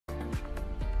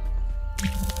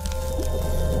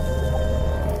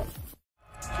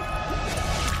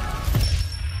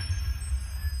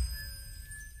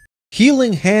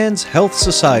Healing Hands Health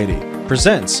Society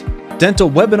presents Dental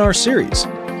Webinar Series.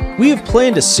 We have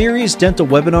planned a series dental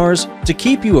webinars to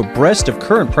keep you abreast of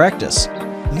current practice.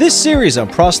 This series on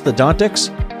prosthodontics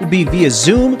will be via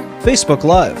Zoom, Facebook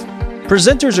Live.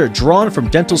 Presenters are drawn from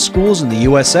dental schools in the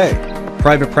USA,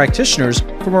 private practitioners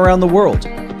from around the world.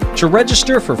 To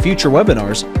register for future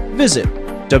webinars, visit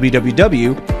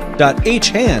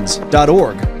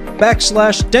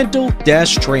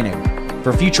www.hhands.org/dental-training.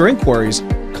 For future inquiries,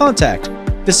 contact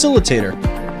Facilitator.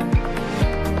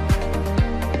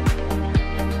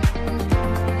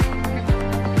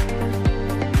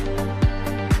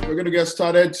 We're going to get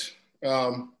started.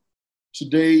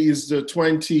 Today is the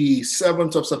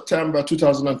 27th of September,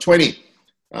 2020.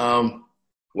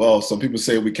 Well, some people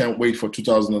say we can't wait for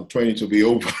 2020 to be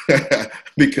over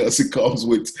because it comes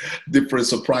with different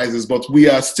surprises, but we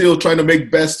are still trying to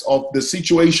make best of the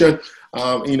situation.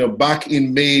 Back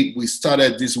in May, we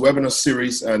started this webinar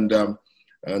series, and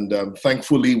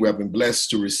thankfully we have been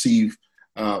blessed to receive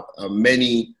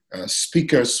many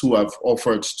speakers who have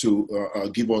offered to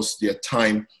give us their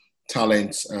time,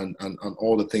 talents, and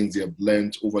all the things they have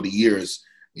learned over the years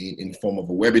in form of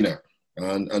a webinar.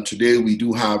 And today we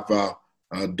do have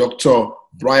Dr.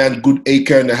 Brian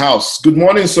Goodacre in the house. Good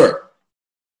morning, sir.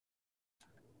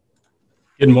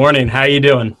 Good morning. How are you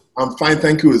doing? I'm fine,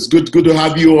 thank you. It's good to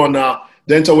have you on our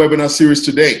dental webinar series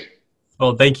today.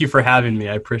 Well, thank you for having me.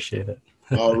 I appreciate it.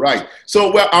 All right.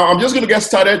 So I'm just going to get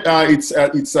started. It's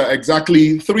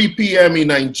exactly 3 p.m. in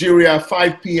Nigeria,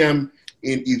 5 p.m.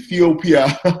 in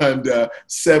Ethiopia, and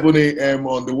 7 a.m.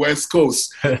 on the West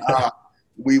Coast.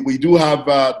 We do have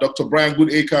Dr. Brian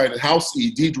Goodacre in the house.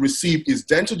 He did receive his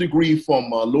dental degree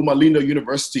from Loma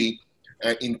University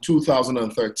in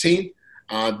 2013.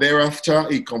 Thereafter,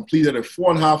 he completed a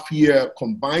 4.5-year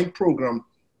combined program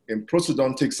in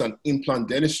prosthodontics and implant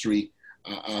dentistry,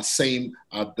 same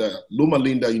at the Loma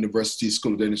University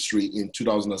School of Dentistry in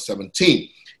 2017,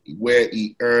 where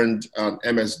he earned an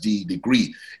MSD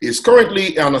degree. He is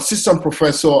currently an assistant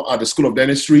professor at the School of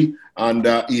Dentistry, and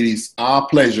it is our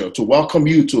pleasure to welcome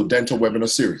you to a dental webinar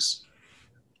series.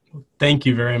 Thank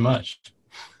you very much.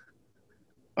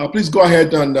 Please go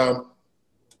ahead, and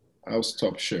I'll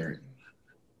stop sharing.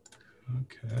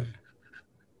 Okay.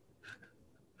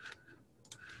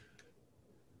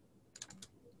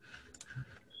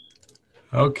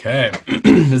 Okay.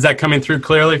 Is that coming through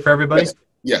clearly for everybody? Yes.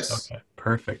 Yes. Okay,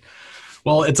 perfect.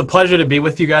 Well, it's a pleasure to be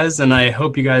with you guys, and I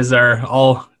hope you guys are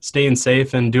all staying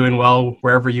safe and doing well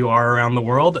wherever you are around the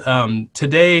world.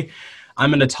 Today, I'm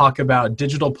going to talk about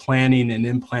digital planning and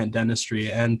implant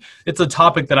dentistry, and it's a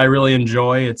topic that I really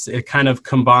enjoy. It kind of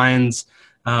combines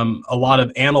a lot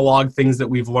of analog things that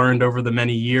we've learned over the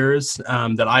many years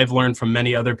that I've learned from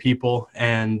many other people,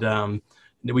 and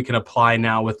that we can apply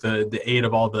now with the aid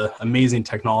of all the amazing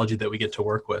technology that we get to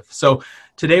work with. So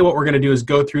today what we're going to do is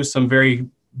go through some very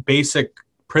basic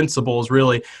principles,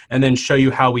 really, and then show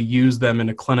you how we use them in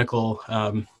a clinical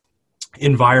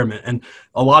environment. And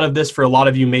a lot of this for a lot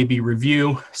of you may be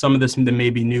review, some of this may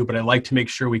be new, but I like to make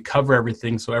sure we cover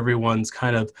everything so everyone's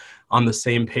kind of on the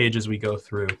same page as we go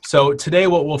through. So today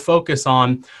what we'll focus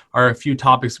on are a few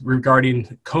topics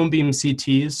regarding cone beam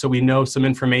CTs, so we know some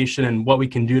information and what we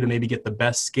can do to maybe get the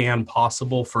best scan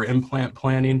possible for implant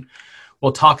planning.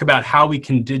 We'll talk about how we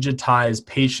can digitize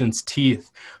patients'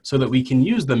 teeth so that we can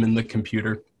use them in the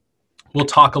computer. We'll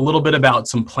talk a little bit about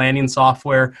some planning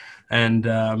software and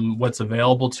what's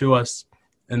available to us.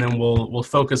 And then we'll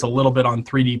focus a little bit on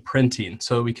 3D printing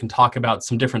so we can talk about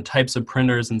some different types of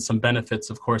printers and some benefits,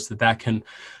 of course, that can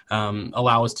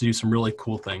allow us to do some really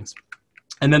cool things.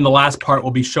 And then the last part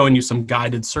will be showing you some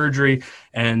guided surgery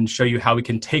and show you how we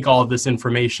can take all of this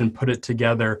information, put it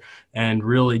together, and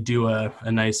really do a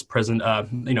nice present,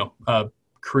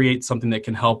 create something that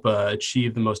can help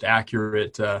achieve the most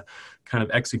accurate kind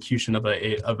of execution of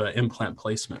an implant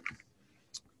placement.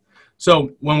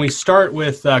 So when we start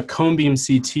with cone beam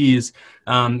CTs,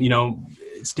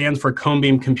 it stands for cone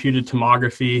beam computed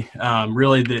tomography.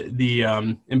 Really,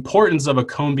 the importance of a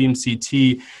cone beam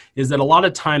CT is that a lot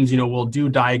of times, we'll do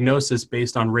diagnosis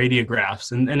based on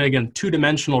radiographs, and again,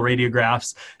 two-dimensional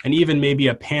radiographs, and even maybe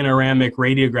a panoramic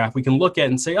radiograph. We can look at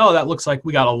and say, oh, that looks like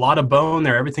we got a lot of bone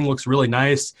there. Everything looks really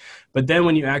nice. But then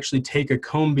when you actually take a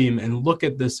cone beam and look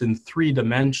at this in 3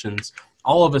 dimensions,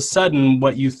 all of a sudden,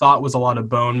 what you thought was a lot of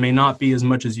bone may not be as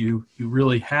much as you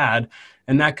really had.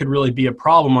 And that could really be a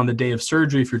problem on the day of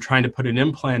surgery if you're trying to put an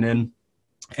implant in.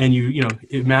 And you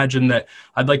imagine that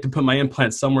I'd like to put my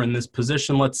implant somewhere in this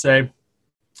position, let's say,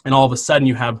 and all of a sudden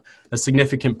you have a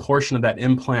significant portion of that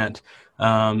implant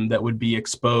that would be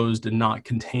exposed and not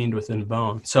contained within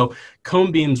bone. So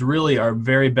cone beams really are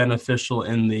very beneficial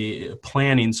in the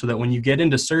planning so that when you get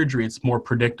into surgery, it's more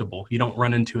predictable. You don't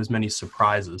run into as many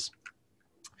surprises.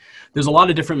 There's a lot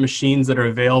of different machines that are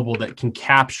available that can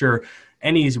capture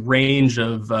any range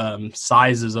of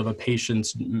sizes of a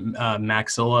patient's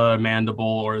maxilla, mandible,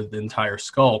 or the entire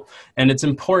skull. And it's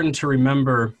important to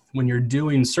remember when you're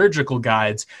doing surgical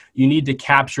guides, you need to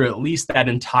capture at least that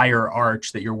entire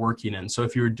arch that you're working in. So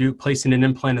if you're placing an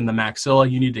implant in the maxilla,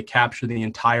 you need to capture the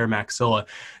entire maxilla.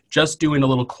 Just doing a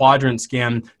little quadrant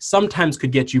scan sometimes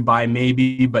could get you by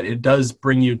maybe, but it does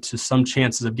bring you to some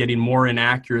chances of getting more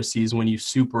inaccuracies when you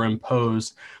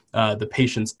superimpose the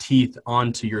patient's teeth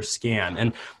onto your scan.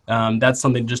 And that's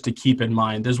something just to keep in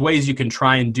mind. There's ways you can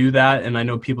try and do that, and I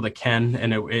know people that can,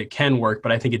 and it can work,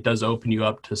 but I think it does open you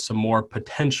up to some more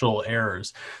potential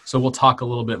errors. So we'll talk a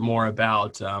little bit more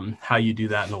about how you do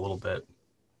that in a little bit.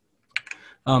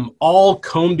 All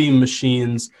cone beam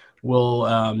machines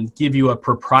will give you a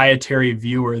proprietary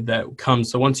viewer that comes.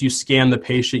 So once you scan the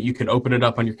patient, you can open it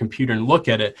up on your computer and look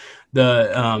at it.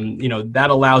 That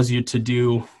allows you to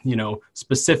do,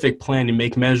 specific planning,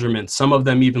 make measurements. Some of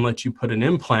them even let you put an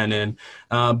implant in.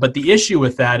 But the issue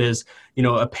with that is,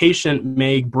 a patient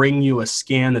may bring you a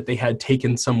scan that they had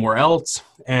taken somewhere else,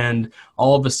 and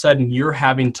all of a sudden you're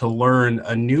having to learn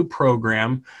a new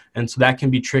program. And so that can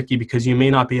be tricky because you may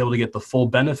not be able to get the full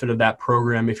benefit of that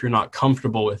program if you're not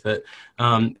comfortable with it.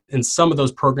 And some of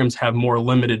those programs have more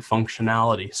limited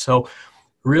functionality. So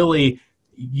really,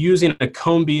 using a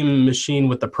cone beam machine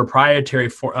with the proprietary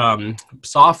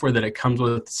software that it comes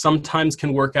with sometimes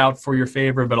can work out for your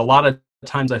favor, but a lot of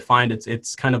times I find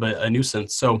it's kind of a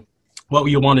nuisance. So what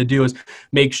you want to do is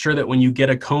make sure that when you get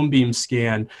a cone beam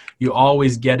scan, you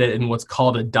always get it in what's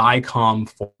called a DICOM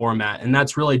format. And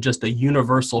that's really just a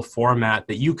universal format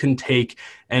that you can take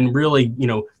and really,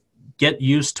 get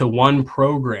used to one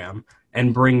program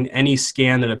and bring any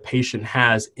scan that a patient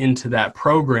has into that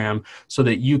program so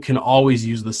that you can always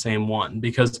use the same one,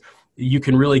 because you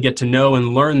can really get to know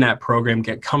and learn that program,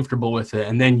 get comfortable with it,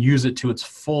 and then use it to its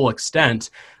full extent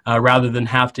rather than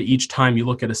have to, each time you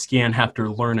look at a scan, have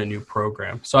to learn a new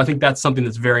program. So I think that's something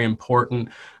that's very important.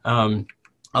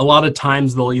 A lot of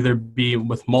times they'll either be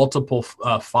with multiple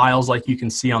files like you can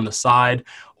see on the side,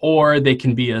 or they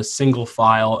can be a single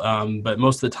file. But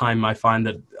most of the time I find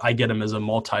that I get them as a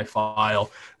multi-file,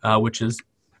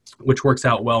 which works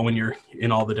out well when you're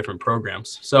in all the different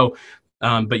programs. So,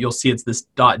 but you'll see it's this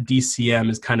 .dcm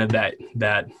is kind of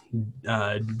that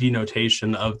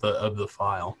denotation of the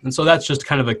file. And so that's just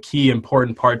kind of a key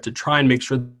important part to try and make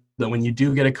sure that when you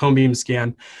do get a cone beam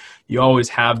scan, you always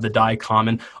have the DICOM.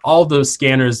 And all those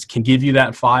scanners can give you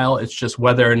that file. It's just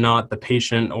whether or not the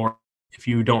patient, or if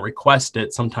you don't request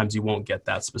it, sometimes you won't get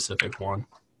that specific one.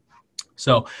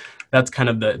 So that's kind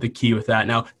of the key with that.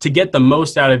 Now, to get the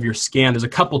most out of your scan, there's a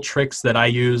couple tricks that I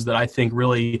use that I think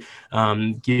really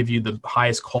give you the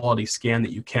highest quality scan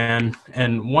that you can.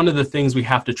 And one of the things we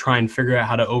have to try and figure out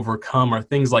how to overcome are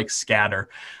things like scatter.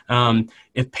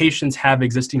 If patients have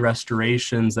existing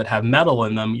restorations that have metal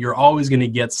in them, you're always going to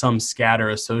get some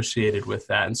scatter associated with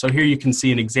that. And so here you can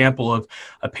see an example of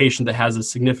a patient that has a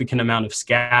significant amount of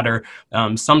scatter.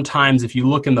 Sometimes if you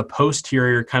look in the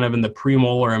posterior, kind of in the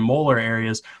premolar and molar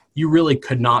areas, you really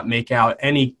could not make out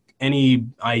any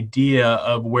idea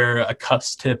of where a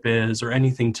cusp tip is or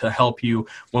anything to help you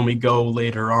when we go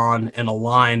later on and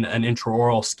align an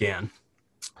intraoral scan.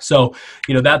 So,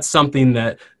 that's something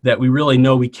that we really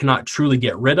know we cannot truly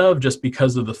get rid of just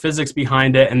because of the physics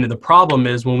behind it. And the problem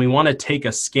is when we want to take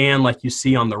a scan like you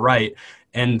see on the right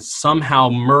and somehow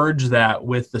merge that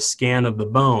with the scan of the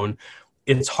bone,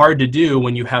 it's hard to do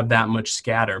when you have that much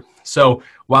scatter. So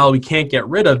while we can't get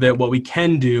rid of it, what we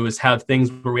can do is have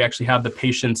things where we actually have the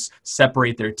patients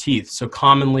separate their teeth. So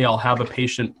commonly I'll have a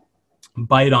patient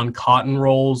bite on cotton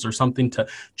rolls or something to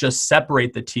just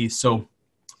separate the teeth. So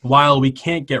while we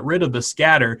can't get rid of the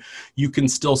scatter, you can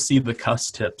still see the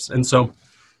cusp tips. And so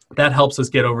that helps us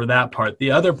get over that part.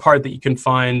 The other part that you can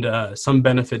find some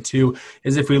benefit to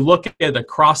is if we look at a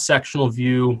cross-sectional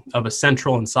view of a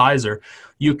central incisor,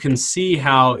 you can see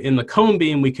how in the cone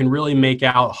beam we can really make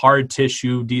out hard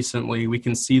tissue decently. We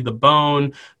can see the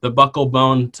bone, the buccal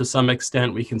bone to some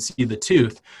extent, we can see the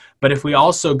tooth. But if we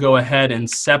also go ahead and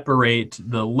separate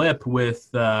the lip with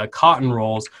cotton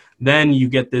rolls, then you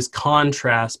get this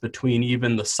contrast between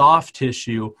even the soft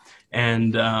tissue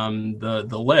and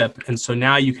the lip. And so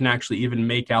now you can actually even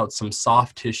make out some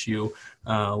soft tissue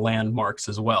landmarks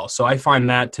as well. So I find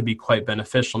that to be quite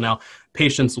beneficial. Now,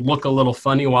 patients look a little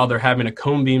funny while they're having a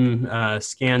cone beam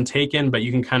scan taken, but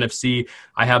you can kind of see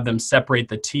I have them separate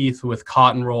the teeth with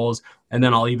cotton rolls. And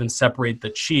then I'll even separate the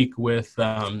cheek with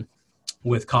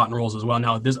cotton rolls as well.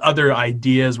 Now, there's other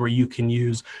ideas where you can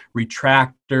use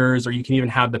retractors, or you can even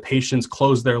have the patients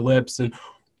close their lips and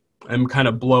kind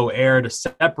of blow air to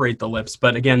separate the lips.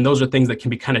 But again, those are things that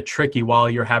can be kind of tricky while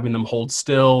you're having them hold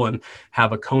still and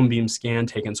have a cone beam scan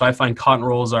taken. So I find cotton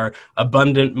rolls are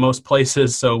abundant most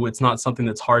places, so it's not something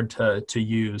that's hard to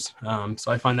use.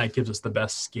 So I find that gives us the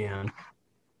best scan.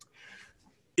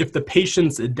 If the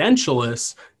patient's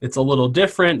edentulous, it's a little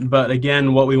different, but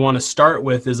again, what we want to start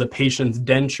with is a patient's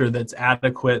denture that's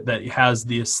adequate, that has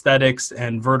the aesthetics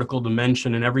and vertical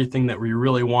dimension and everything that we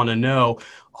really want to know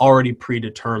already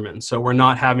predetermined. So we're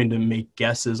not having to make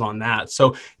guesses on that.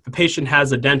 So if the patient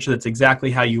has a denture that's exactly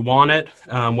how you want it,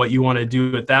 what you want to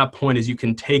do at that point is you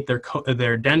can take their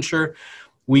denture.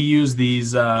 We use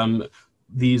these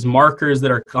markers that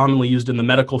are commonly used in the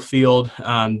medical field.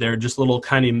 They're just little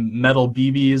kind of metal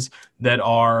BBs that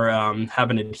are have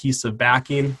an adhesive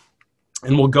backing,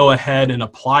 and we'll go ahead and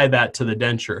apply that to the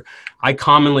denture. I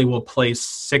commonly will place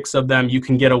 6 of them. You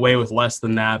can get away with less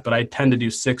than that, but I tend to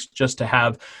do 6 just to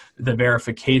have the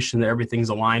verification that everything's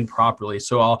aligned properly.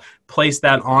 So I'll place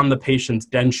that on the patient's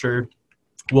denture.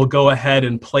 We'll go ahead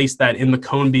and place that in the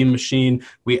cone beam machine.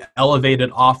 We elevate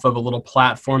it off of a little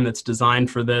platform that's designed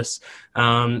for this.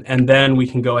 And then we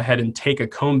can go ahead and take a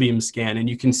cone beam scan. And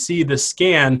you can see the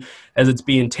scan as it's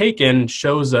being taken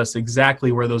shows us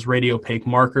exactly where those radiopaque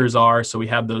markers are. So we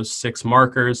have those 6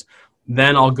 markers.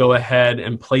 Then I'll go ahead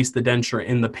and place the denture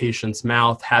in the patient's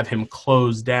mouth, have him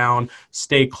close down,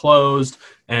 stay closed,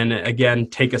 and again,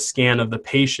 take a scan of the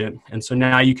patient. And so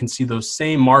now you can see those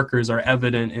same markers are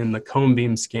evident in the cone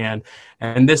beam scan,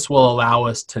 and this will allow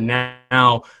us to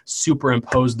now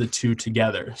superimpose the two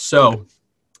together. So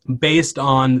based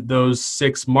on those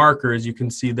 6 markers, you can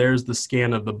see there's the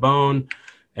scan of the bone,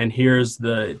 and here's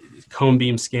the cone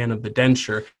beam scan of the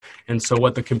denture. And so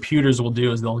what the computers will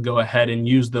do is they'll go ahead and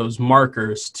use those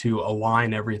markers to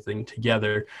align everything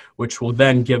together, which will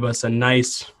then give us a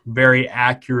nice, very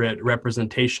accurate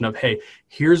representation of, hey,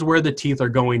 here's where the teeth are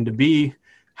going to be.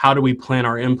 How do we plan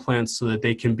our implants so that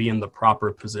they can be in the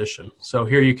proper position? So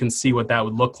here you can see what that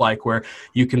would look like, where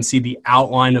you can see the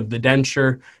outline of the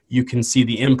denture, you can see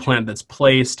the implant that's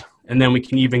placed, and then we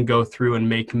can even go through and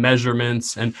make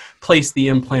measurements and place the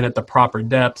implant at the proper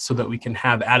depth so that we can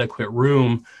have adequate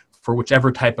room for whichever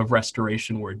type of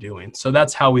restoration we're doing. So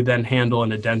that's how we then handle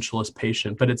an edentulous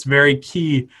patient. But it's very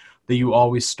key that you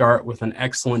always start with an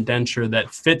excellent denture that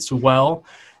fits well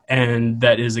and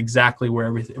that is exactly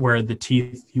where you want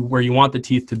the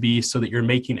teeth to be, so that you're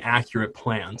making accurate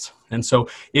plans. And so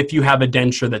if you have a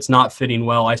denture that's not fitting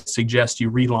well, I suggest you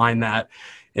reline that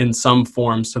in some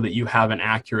form so that you have an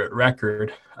accurate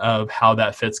record of how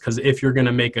that fits. Because if you're going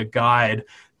to make a guide,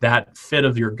 that fit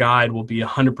of your guide will be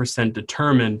 100%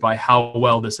 determined by how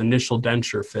well this initial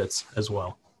denture fits as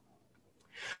well.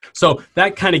 So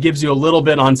that kind of gives you a little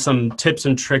bit on some tips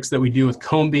and tricks that we do with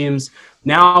cone beams.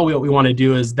 Now what we want to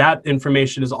do is that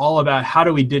information is all about how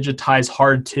do we digitize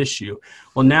hard tissue?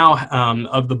 Well, now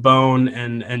of the bone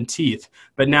and teeth.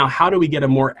 But now how do we get a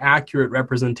more accurate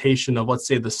representation of, let's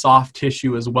say, the soft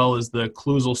tissue as well as the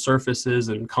occlusal surfaces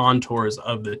and contours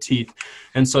of the teeth?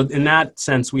 And so in that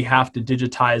sense, we have to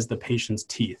digitize the patient's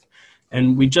teeth.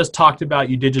 And we just talked about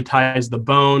you digitize the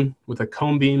bone with a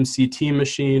cone beam CT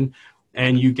machine,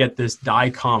 and you get this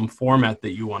DICOM format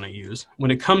that you want to use.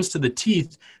 When it comes to the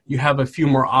teeth, you have a few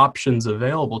more options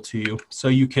available to you. So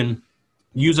you can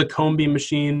use a cone beam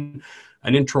machine,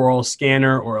 an intraoral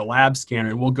scanner, or a lab scanner,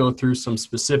 and we'll go through some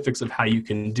specifics of how you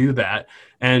can do that.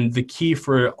 And the key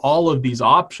for all of these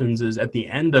options is at the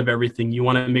end of everything, you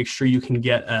want to make sure you can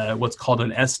get what's called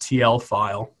an STL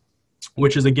file,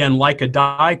 which is, again, like a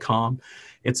DICOM.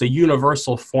 It's a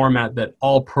universal format that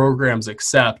all programs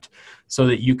accept, so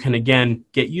that you can, again,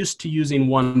 get used to using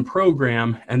one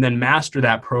program and then master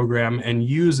that program and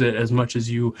use it as much as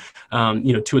you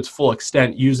to its full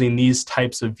extent, using these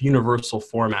types of universal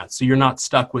formats. So you're not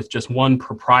stuck with just one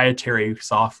proprietary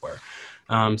software.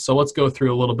 So let's go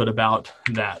through a little bit about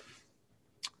that.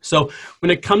 So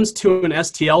when it comes to an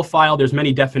STL file, there's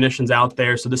many definitions out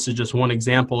there. So this is just one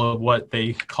example of what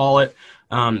they call it.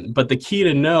 But the key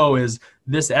to know is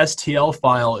this STL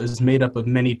file is made up of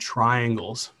many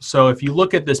triangles. So if you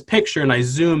look at this picture and I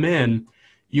zoom in,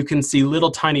 you can see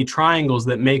little tiny triangles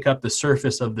that make up the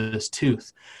surface of this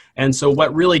tooth. And so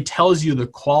what really tells you the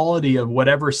quality of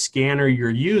whatever scanner you're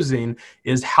using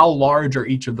is how large are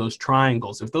each of those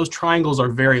triangles. If those triangles are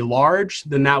very large,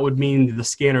 then that would mean the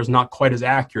scanner is not quite as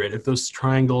accurate. If those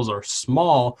triangles are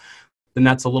small, then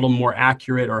that's a little more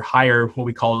accurate or higher, what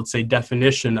we call, let's say,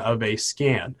 definition of a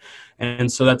scan.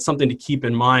 And so that's something to keep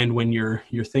in mind when you're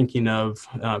thinking of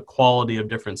quality of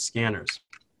different scanners.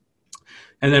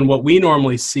 And then what we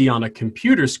normally see on a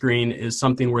computer screen is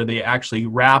something where they actually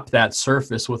wrap that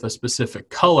surface with a specific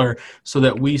color so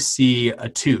that we see a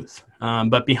tooth.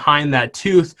 But behind that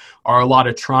tooth are a lot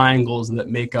of triangles that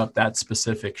make up that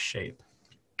specific shape.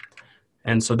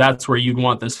 And so that's where you'd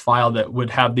want this file that would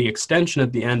have the extension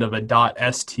at the end of a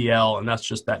 .stl, and that's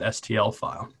just that STL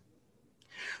file.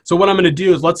 So what I'm going to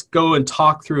do is let's go and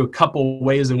talk through a couple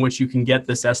ways in which you can get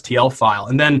this STL file.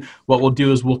 And then what we'll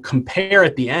do is we'll compare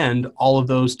at the end all of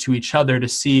those to each other to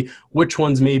see which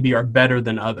ones maybe are better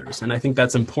than others. And I think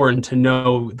that's important to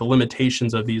know the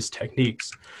limitations of these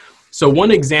techniques. So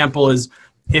one example is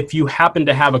if you happen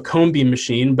to have a cone beam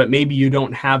machine, but maybe you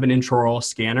don't have an intraoral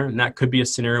scanner, and that could be a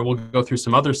scenario. We'll go through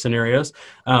some other scenarios.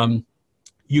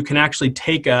 You can actually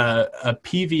take a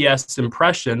PVS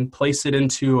impression, place it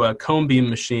into a cone beam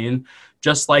machine,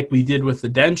 just like we did with the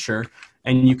denture,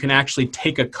 and you can actually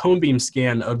take a cone beam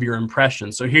scan of your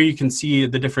impression. So here you can see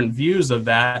the different views of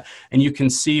that, and you can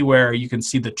see where you can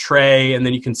see the tray, and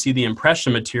then you can see the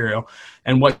impression material.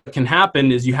 And what can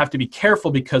happen is you have to be careful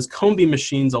because cone beam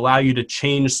machines allow you to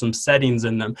change some settings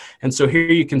in them. And so here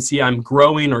you can see I'm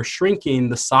growing or shrinking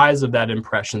the size of that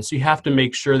impression. So you have to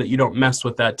make sure that you don't mess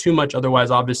with that too much. Otherwise,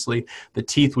 obviously, the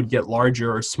teeth would get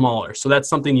larger or smaller. So that's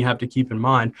something you have to keep in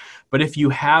mind. But if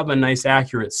you have a nice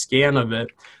accurate scan of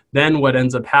it, then what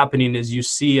ends up happening is you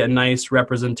see a nice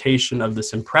representation of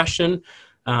this impression.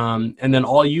 And then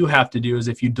all you have to do is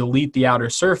if you delete the outer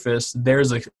surface,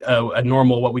 there's a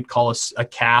normal, what we'd call a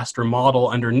cast or model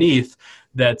underneath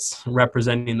that's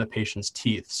representing the patient's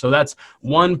teeth. So that's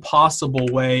one possible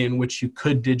way in which you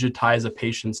could digitize a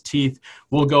patient's teeth.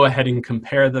 We'll go ahead and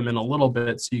compare them in a little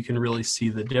bit so you can really see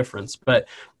the difference. But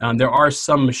there are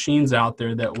some machines out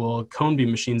there that will, cone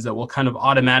beam machines, that will kind of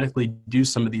automatically do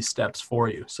some of these steps for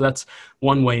you. So that's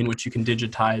one way in which you can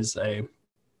digitize a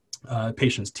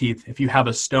patient's teeth. If you have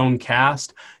a stone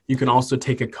cast, you can also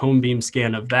take a cone beam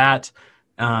scan of that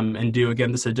and do,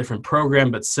 again, this is a different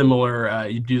program, but similar.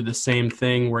 You do the same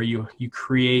thing where you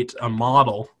create a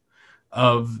model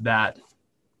of that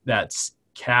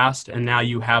cast, and now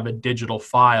you have a digital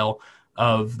file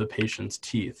of the patient's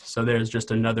teeth. So there's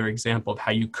just another example of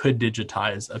how you could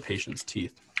digitize a patient's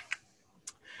teeth.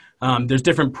 There's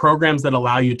different programs that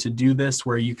allow you to do this,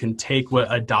 where you can take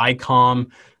a DICOM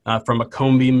from a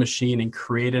cone beam machine and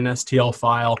create an STL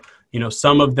file. You know,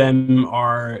 some of them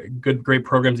are great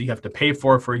programs that you have to pay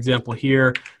for. For example,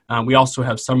 here, we also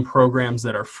have some programs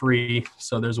that are free.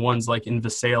 So there's ones like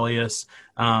Invisalius,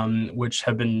 which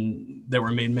that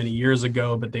were made many years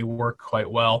ago, but they work quite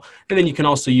well. And then you can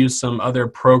also use some other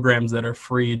programs that are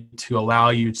free to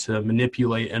allow you to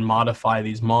manipulate and modify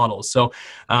these models. So,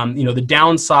 you know, the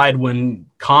downside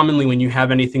commonly when you have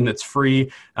anything that's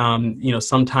free, you know,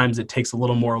 sometimes it takes a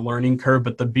little more learning curve,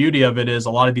 but the beauty of it is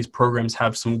a lot of these programs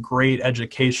have some great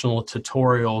educational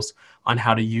tutorials on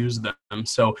how to use them.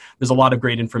 So there's a lot of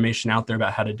great information out there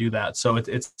about how to do that. So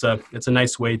it's a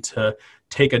nice way to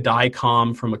take a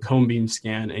DICOM from a cone beam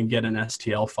scan and get an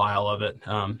STL file of it.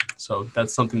 So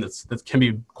that's something that can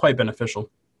be quite beneficial.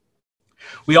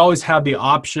 We always have the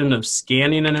option of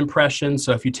scanning an impression.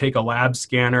 So if you take a lab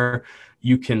scanner,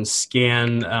 you can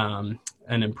scan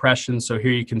an impression. So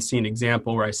here you can see an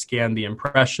example where I scan the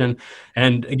impression.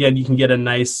 And again, you can get a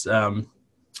nice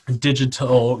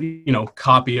digital, you know,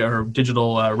 copy or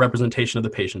digital representation of the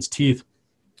patient's teeth.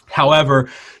 However,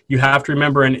 you have to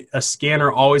remember a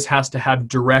scanner always has to have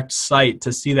direct sight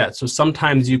to see that. So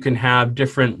sometimes you can have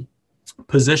different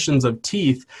positions of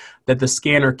teeth that the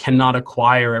scanner cannot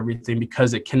acquire everything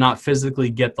because it cannot physically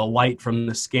get the light from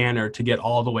the scanner to get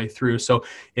all the way through. So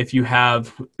if you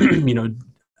have, you know,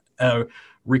 a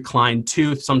reclined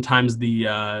tooth, sometimes the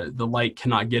light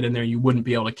cannot get in there. You wouldn't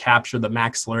be able to capture the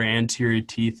maxillary anterior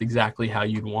teeth exactly how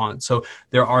you'd want. So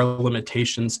there are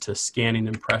limitations to scanning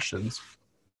impressions.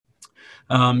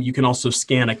 You can also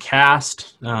scan a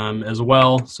cast as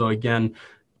well. So again,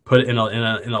 put it in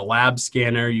a lab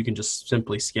scanner. You can just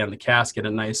simply scan the cast, get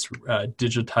a nice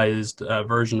digitized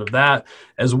version of that,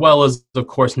 as well as, of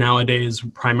course, nowadays,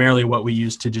 primarily what we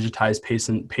use to digitize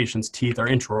patients' teeth are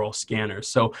intraoral scanners.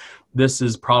 So this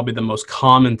is probably the most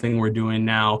common thing we're doing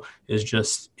now, is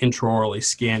just intraorally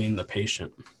scanning the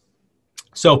patient.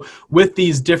 So with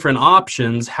these different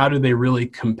options, how do they really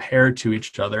compare to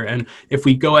each other? And if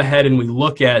we go ahead and we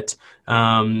look at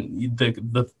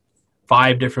the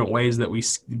 5 different ways that we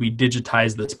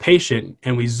digitize this patient,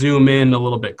 and we zoom in a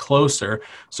little bit closer.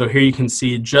 So here you can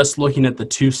see, just looking at the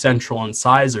 2 central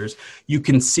incisors, you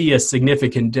can see a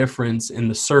significant difference in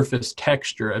the surface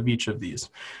texture of each of these.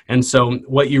 And so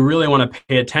what you really want to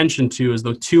pay attention to is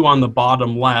the 2 on the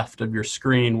bottom left of your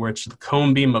screen, where it's the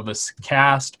cone beam of a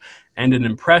cast and an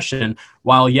impression.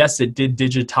 While yes, it did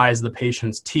digitize the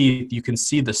patient's teeth, you can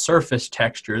see the surface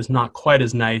texture is not quite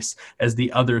as nice as the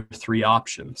other 3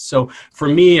 options. So for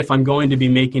me, if I'm going to be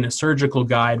making a surgical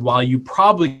guide, while you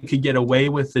probably could get away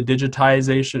with the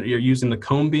digitization, you're using the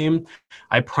cone beam,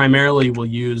 I primarily will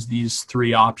use these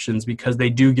 3 options because they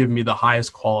do give me the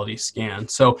highest quality scan.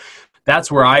 So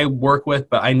that's where I work with,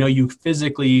 but I know you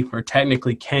physically or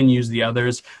technically can use the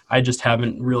others. I just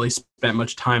haven't really spent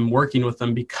much time working with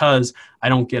them because I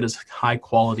don't get as high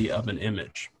quality of an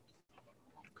image.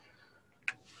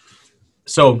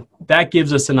 So that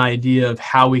gives us an idea of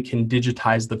how we can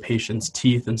digitize the patient's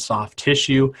teeth and soft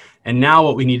tissue. And now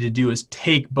what we need to do is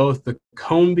take both the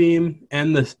cone beam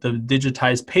and the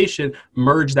digitized patient,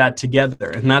 merge that together.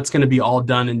 And that's going to be all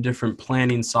done in different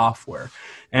planning software.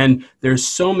 And there's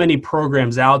so many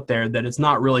programs out there that it's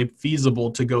not really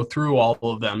feasible to go through all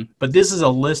of them. But this is a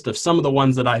list of some of the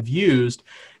ones that I've used.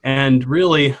 And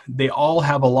really, they all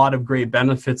have a lot of great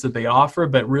benefits that they offer.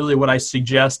 But really what I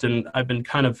suggest, and I've been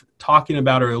kind of talking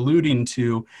about or alluding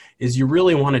to, is you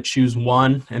really want to choose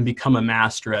one and become a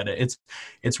master at it.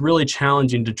 It's really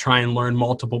challenging to try and learn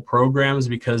multiple programs,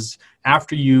 because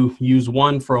after you use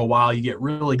one for a while, you get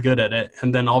really good at it.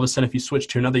 And then all of a sudden, if you switch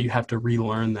to another, you have to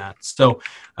relearn that. So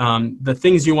the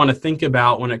things you want to think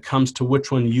about when it comes to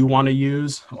which one you want to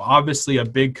use, obviously a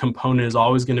big component is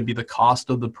always going to be the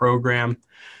cost of the program.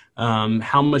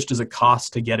 How much does it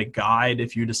cost to get a guide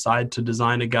if you decide to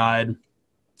design a guide?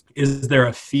 Is there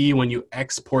a fee when you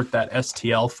export that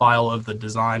STL file of the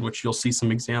design, which you'll see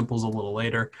some examples a little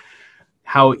later?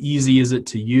 How easy is it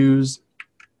to use?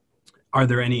 Are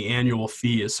there any annual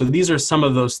fees? So these are some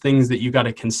of those things that you got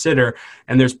to consider.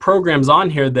 And there's programs on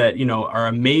here that, you know, are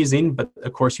amazing, but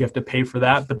of course you have to pay for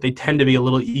that, but they tend to be a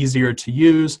little easier to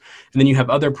use. And then you have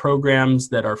other programs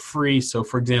that are free. So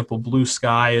for example, Blue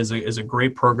Sky is a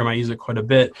great program. I use it quite a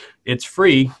bit. It's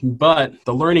free, but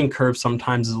the learning curve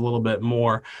sometimes is a little bit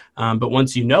more. But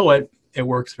once you know it, it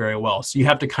works very well. So you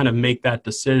have to kind of make that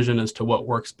decision as to what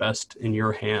works best in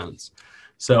your hands.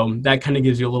 So that kind of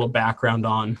gives you a little background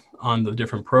on the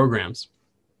different programs.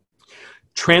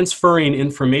 Transferring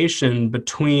information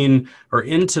between or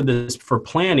into this for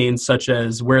planning, such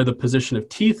as where the position of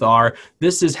teeth are,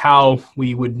 this is how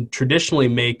we would traditionally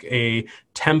make a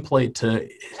template to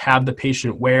have the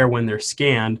patient wear when they're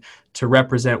scanned to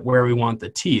represent where we want the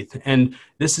teeth. And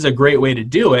this is a great way to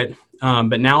do it.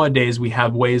 But nowadays we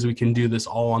have ways we can do this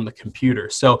all on the computer.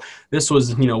 So this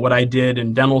was, you know, what I did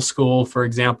in dental school, for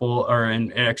example, or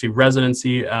in actually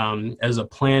residency as a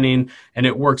planning, and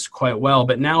it works quite well.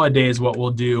 But nowadays what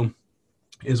we'll do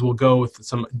is we'll go with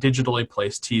some digitally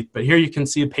placed teeth. But here you can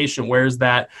see a patient wears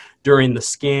that during the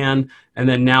scan, and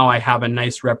then now I have a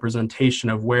nice representation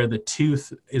of where the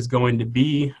tooth is going to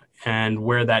be and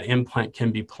where that implant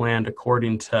can be planned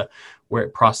according to where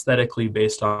it prosthetically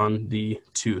based on the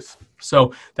tooth.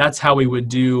 So that's how we would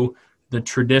do the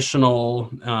traditional,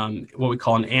 what we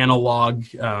call an analog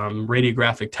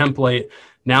radiographic template.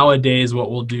 Nowadays, what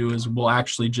we'll do is we'll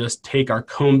actually just take our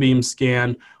cone beam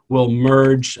scan, we'll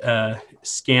merge a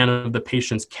scan of the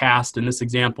patient's cast in this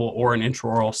example, or an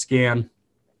intraoral scan.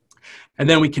 And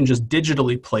then we can just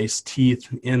digitally place teeth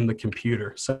in the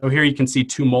computer. So here you can see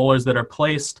 2 molars that are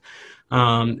placed.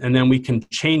 And then we can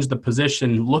change the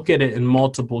position, look at it in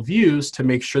multiple views to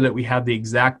make sure that we have the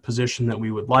exact position that we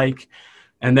would like.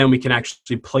 And then we can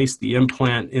actually place the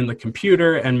implant in the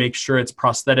computer and make sure it's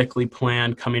prosthetically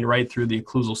planned, coming right through the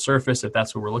occlusal surface, if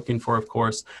that's what we're looking for, of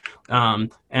course.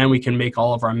 And we can make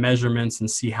all of our measurements and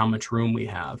see how much room we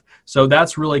have. So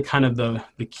that's really kind of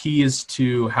the keys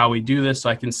to how we do this. So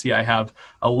I can see I have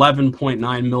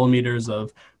 11.9 millimeters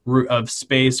of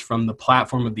space from the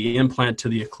platform of the implant to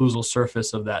the occlusal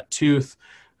surface of that tooth.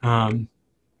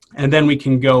 And then we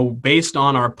can go based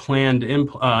on our planned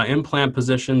implant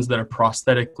positions that are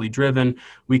prosthetically driven.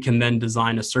 We can then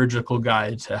design a surgical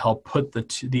guide to help put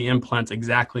the implants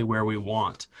exactly where we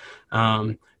want.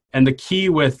 And the key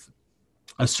with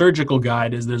a surgical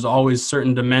guide is there's always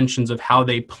certain dimensions of how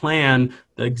they plan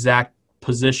the exact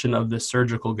position of the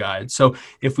surgical guide. So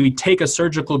if we take a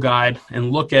surgical guide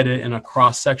and look at it in a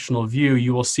cross-sectional view,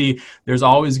 you will see there's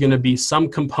always going to be some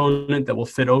component that will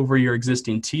fit over your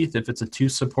existing teeth if it's a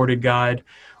tooth-supported guide,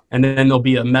 and then there'll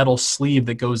be a metal sleeve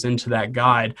that goes into that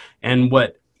guide. And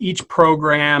what each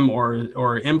program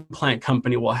or implant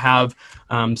company will have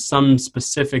some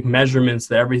specific measurements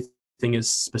that everything is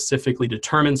specifically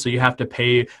determined, so you have to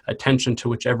pay attention to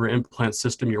whichever implant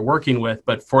system you're working with.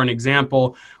 But for an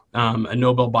example, a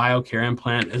Nobel Biocare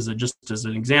implant is just as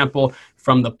an example,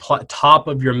 from the top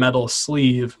of your metal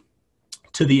sleeve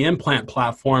to the implant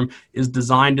platform is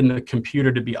designed in the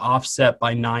computer to be offset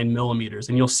by 9 millimeters.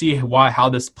 And you'll see how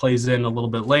this plays in a little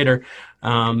bit later.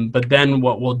 But then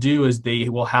what we'll do is they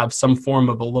will have some form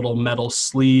of a little metal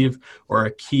sleeve or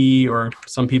a key, or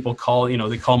some people call,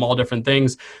 they call them all different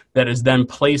things, that is then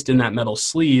placed in that metal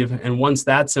sleeve. And once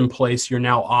that's in place, you're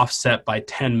now offset by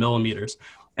 10 millimeters.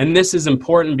 And this is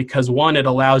important because, one, it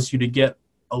allows you to get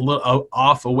a little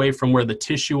off away from where the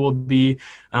tissue will be,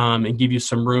 and give you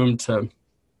some room to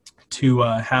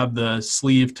have the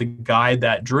sleeve to guide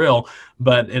that drill.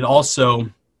 But it also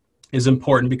is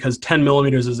important because 10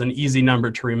 millimeters is an easy number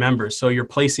to remember. So you're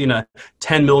placing a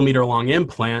 10 millimeter long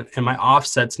implant, and my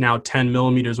offset's now 10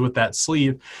 millimeters with that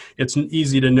sleeve. It's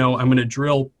easy to know I'm going to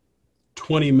drill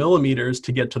 20 millimeters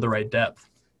to get to the right depth.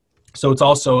 So it's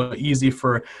also easy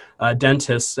for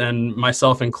dentists, and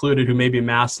myself included, who maybe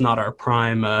math's not our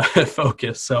prime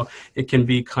focus. So it can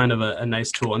be kind of a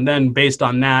nice tool. And then based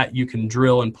on that, you can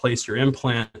drill and place your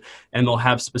implant, and they'll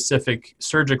have specific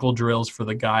surgical drills for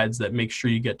the guides that make sure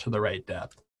you get to the right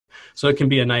depth. So it can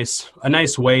be a nice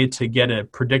way to get a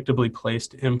predictably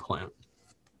placed implant.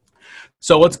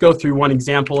 So let's go through one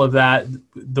example of that.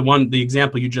 The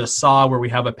example you just saw, where we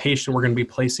have a patient, we're going to be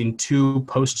placing 2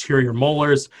 posterior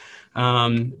molars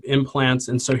implants.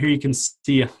 And so here you can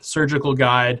see a surgical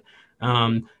guide.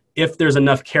 If there's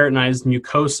enough keratinized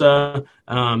mucosa,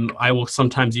 I will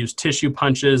sometimes use tissue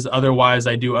punches. Otherwise,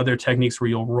 I do other techniques where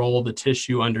you'll roll the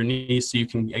tissue underneath so you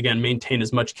can, again, maintain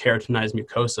as much keratinized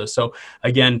mucosa. So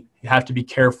again, you have to be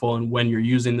careful, and when you're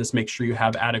using this, make sure you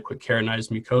have adequate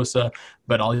keratinized mucosa.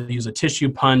 But I'll use a tissue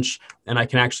punch, and I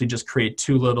can actually just create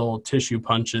 2 little tissue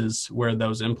punches where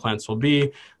those implants will be.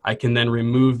 I can then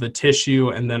remove the tissue,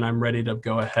 and then I'm ready to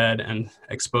go ahead and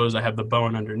expose. I have the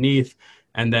bone underneath,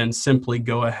 and then simply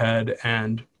go ahead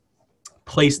and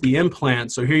place the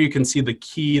implant. So here you can see the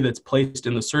key that's placed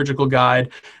in the surgical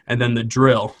guide, and then the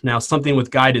drill. Now, something with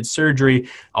guided surgery,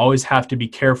 always have to be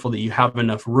careful that you have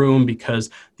enough room, because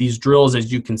these drills,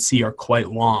 as you can see, are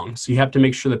quite long. So you have to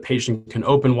make sure the patient can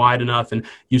open wide enough, and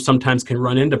you sometimes can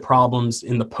run into problems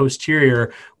in the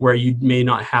posterior where you may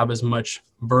not have as much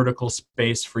vertical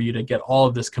space for you to get all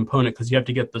of this component, because you have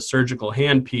to get the surgical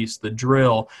handpiece, the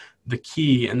drill, the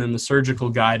key, and then the surgical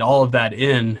guide, all of that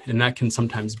in, and that can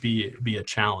sometimes be a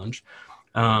challenge.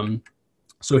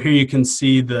 So here you can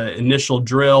see the initial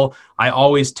drill. I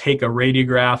always take a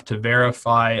radiograph to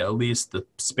verify at least the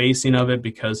spacing of it,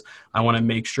 because I want to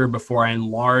make sure before I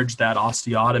enlarge that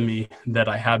osteotomy that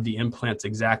I have the implants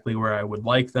exactly where I would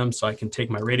like them. So I can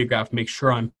take my radiograph, make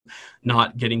sure I'm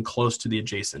not getting close to the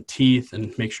adjacent teeth,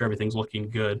 and make sure everything's looking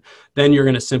good. Then you're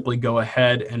going to simply go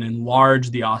ahead and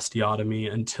enlarge the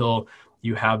osteotomy until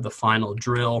you have the final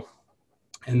drill.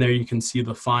 And there you can see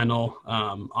the final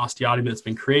osteotomy that's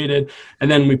been created.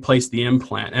 And then we place the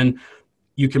implant. And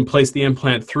you can place the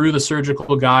implant through the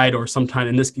surgical guide, or sometime,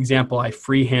 in this example, I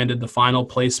freehanded the final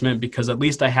placement, because at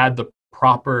least I had the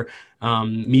proper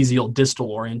mesial distal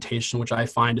orientation, which I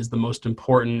find is the most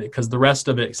important, because the rest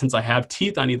of it, since I have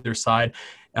teeth on either side,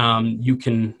 you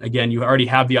can, again, you already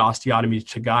have the osteotomy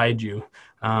to guide you.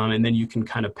 And then you can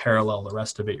kind of parallel the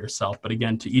rest of it yourself. But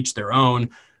again, to each their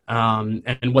own.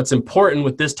 And what's important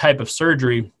with this type of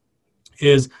surgery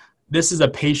is this is a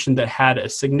patient that had a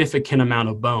significant amount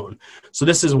of bone. So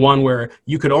this is one where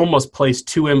you could almost place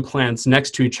 2 implants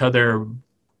next to each other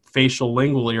facial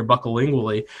lingually or buccal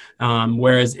lingually.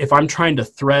 Whereas if I'm trying to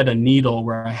thread a needle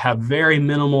where I have very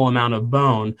minimal amount of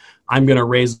bone, I'm going to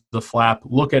raise the flap,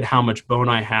 look at how much bone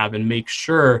I have, and make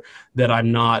sure that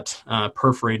I'm not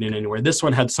perforating anywhere. This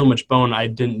one had so much bone, I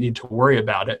didn't need to worry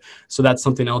about it. So that's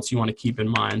something else you want to keep in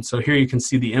mind. So here you can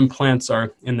see the implants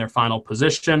are in their final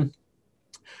position.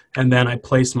 And then I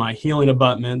place my healing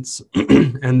abutments,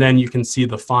 and then you can see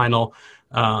the final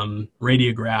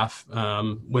radiograph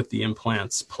with the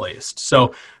implants placed.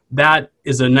 So that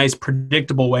is a nice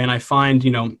predictable way. And I find,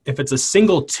 if it's a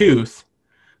single tooth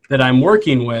that I'm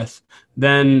working with,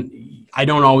 then I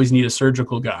don't always need a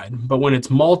surgical guide. But when it's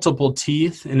multiple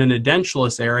teeth in an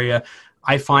edentulous area,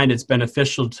 I find it's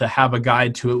beneficial to have a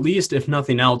guide to at least, if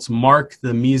nothing else, mark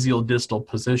the mesial distal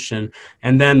position,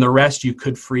 and then the rest you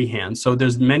could freehand. So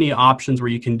there's many options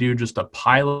where you can do just a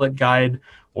pilot guide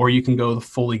or you can go the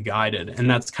fully guided. And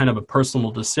that's kind of a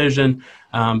personal decision.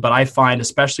 But I find,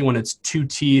 especially when it's 2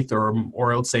 teeth or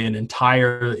let's say an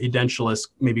entire edentulous,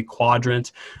 maybe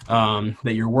quadrant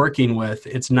that you're working with,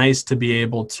 it's nice to be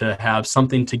able to have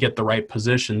something to get the right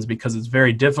positions, because it's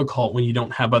very difficult when you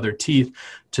don't have other teeth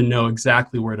to know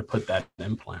exactly where to put that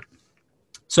implant.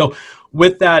 So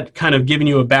with that kind of giving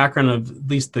you a background of at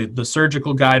least the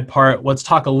surgical guide part, let's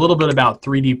talk a little bit about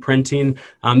 3D printing.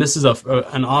 This is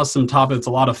an awesome topic. It's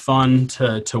a lot of fun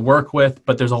to work with,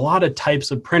 but there's a lot of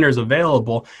types of printers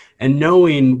available, and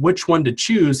knowing which one to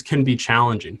choose can be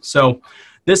challenging. So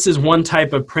this is one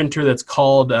type of printer that's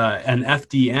called an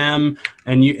FDM,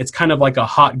 and it's kind of like a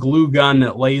hot glue gun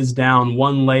that lays down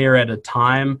one layer at a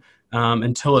time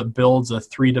until it builds a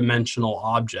 3-dimensional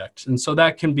object. And so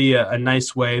that can be a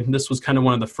nice way. This was kind of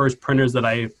one of the first printers that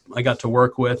I got to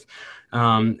work with.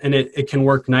 And it can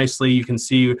work nicely. You can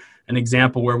see an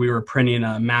example where we were printing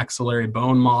a maxillary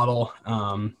bone model.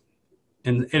 And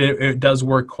it does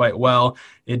work quite well.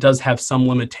 It does have some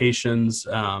limitations,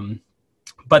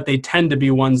 but they tend to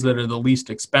be ones that are the least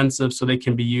expensive, so they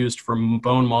can be used for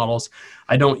bone models.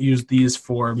 I don't use these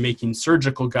for making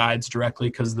surgical guides directly,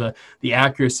 because the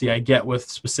accuracy I get with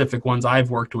specific ones I've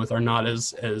worked with are not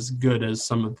as good as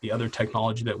some of the other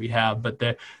technology that we have, but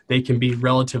they can be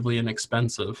relatively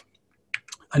inexpensive.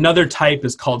 Another type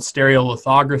is called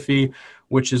stereolithography,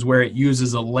 which is where it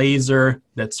uses a laser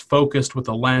that's focused with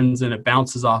a lens and it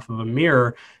bounces off of a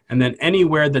mirror. And then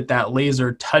anywhere that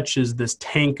laser touches this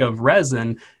tank of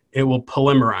resin, it will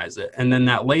polymerize it. And then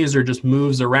that laser just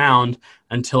moves around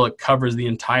until it covers the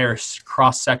entire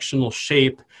cross-sectional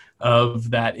shape of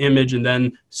that image, and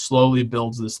then slowly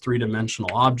builds this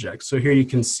 3-dimensional object. So here you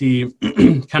can see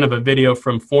kind of a video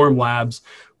from Form Labs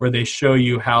where they show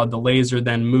you how the laser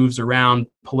then moves around,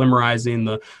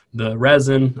 polymerizing the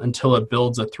resin until it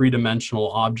builds a 3-dimensional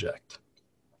object.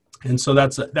 And so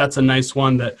that's a nice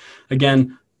one that,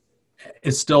 again,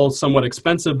 is still somewhat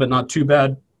expensive, but not too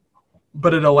bad.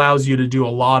 But it allows you to do a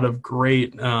lot of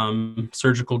great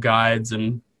surgical guides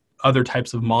and other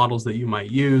types of models that you might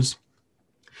use.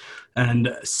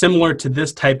 And similar to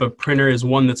this type of printer is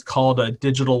one that's called a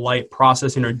digital light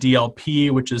processing, or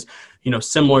DLP, which is,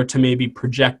 similar to maybe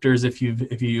projectors if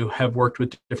you have worked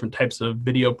with different types of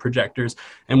video projectors.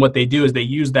 And what they do is they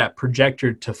use that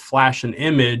projector to flash an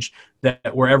image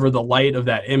that wherever the light of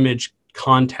that image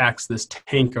contacts this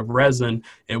tank of resin,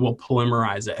 it will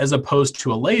polymerize it. As opposed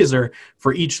to a laser,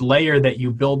 for each layer that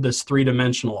you build this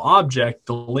 3-dimensional object,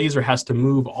 the laser has to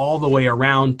move all the way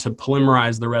around to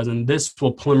polymerize the resin. This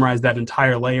will polymerize that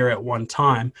entire layer at one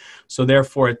time. So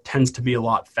therefore, it tends to be a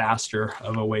lot faster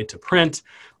of a way to print.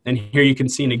 And here you can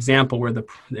see an example where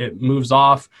it moves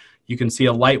off. You can see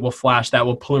a light will flash, that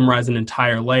will polymerize an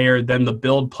entire layer. Then the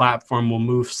build platform will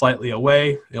move slightly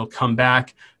away. It'll come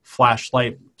back,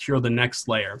 flashlight, cure the next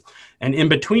layer. And in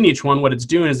between each one, what it's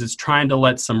doing is it's trying to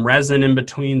let some resin in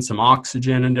between, some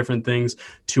oxygen and different things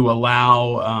to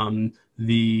allow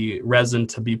the resin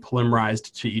to be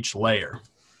polymerized to each layer.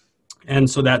 And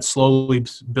so that slowly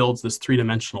builds this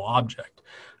 3-dimensional object.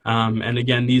 And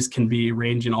again, these can be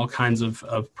ranging all kinds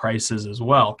of prices as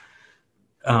well.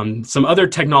 Some other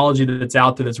technology that's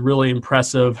out there that's really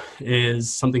impressive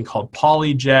is something called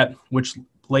PolyJet, which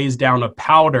lays down a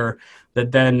powder that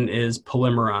then is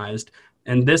polymerized.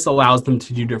 And this allows them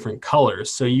to do different colors.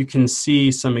 So you can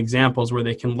see some examples where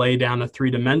they can lay down a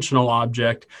 3-dimensional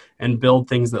object and build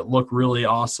things that look really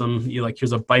awesome. Like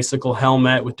here's a bicycle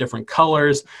helmet with different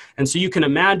colors. And so you can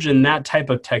imagine that type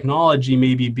of technology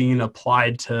maybe being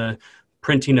applied to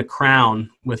printing a crown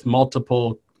with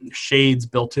multiple shades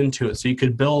built into it. So you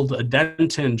could build a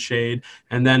dentin shade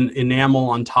and then enamel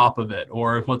on top of it,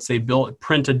 or let's say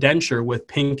print a denture with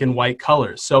pink and white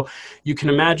colors. So you can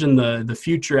imagine the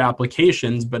future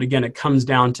applications, but again, it comes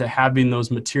down to having those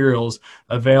materials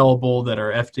available that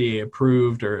are FDA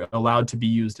approved or allowed to be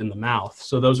used in the mouth.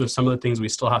 So those are some of the things we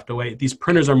still have to wait. These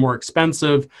printers are more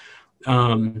expensive,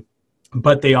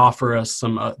 but they offer us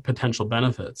some potential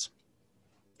benefits.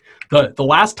 The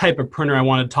last type of printer I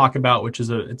want to talk about, which is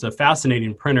it's a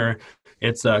fascinating printer.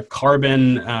 It's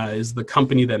Carbon is the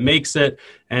company that makes it,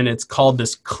 and it's called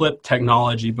this clip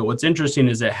technology. But what's interesting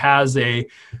is it has a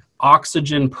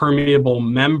oxygen permeable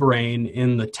membrane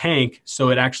in the tank, so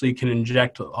it actually can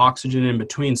inject oxygen in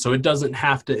between, so it doesn't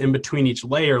have to in between each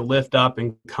layer lift up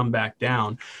and come back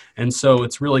down. And so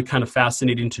it's really kind of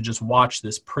fascinating to just watch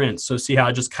this print. So see how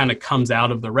it just kind of comes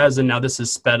out of the resin. Now this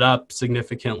is sped up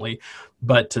significantly,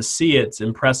 but to see it's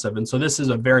impressive. And so this is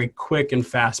a very quick and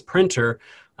fast printer.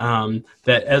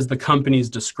 that, as the companies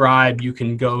describe, you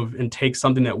can go and take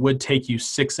something that would take you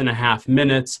 6.5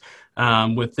 minutes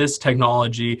with this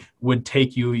technology would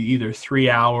take you either 3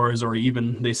 hours or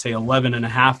even, they say,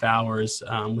 11.5 hours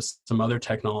with some other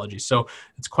technology. So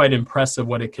it's quite impressive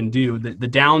what it can do. The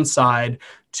downside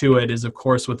to it is, of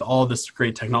course, with all this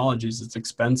great technologies, it's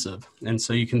expensive. And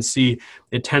so you can see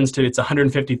it's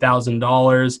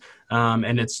 $150,000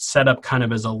 and it's set up kind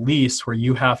of as a lease where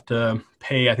you have to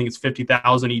pay, I think it's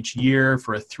 $50,000 each year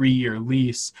for a 3-year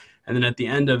lease. And then at the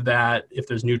end of that, if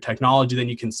there's new technology, then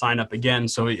you can sign up again.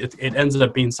 So it ends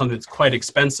up being something that's quite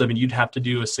expensive, and you'd have to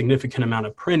do a significant amount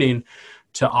of printing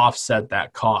to offset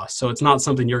that cost. So it's not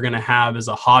something you're going to have as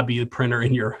a hobby printer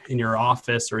in your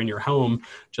office or in your home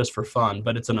just for fun.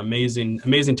 But it's an amazing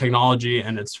technology,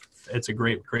 and it's a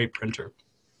great printer.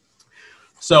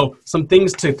 So some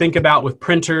things to think about with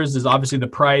printers is obviously the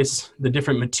price. The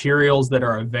different materials that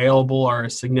are available are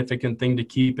a significant thing to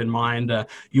keep in mind.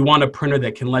 You want a printer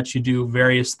that can let you do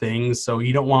various things. So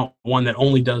you don't want one that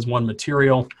only does one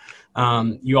material.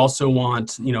 You also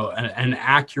want, an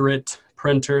accurate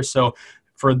printer. So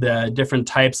for the different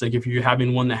types, like if you're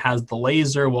having one that has the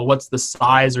laser, well, what's the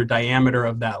size or diameter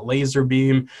of that laser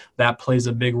beam? That plays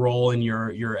a big role in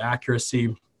your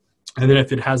accuracy. And then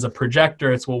if it has a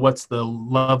projector, it's, well, what's the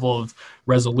level of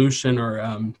resolution or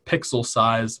pixel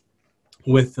size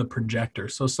with the projector?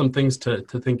 So some things to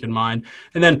think in mind.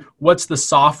 And then what's the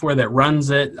software that runs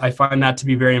it? I find that to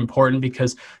be very important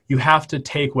because you have to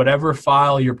take whatever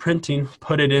file you're printing,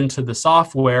 put it into the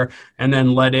software, and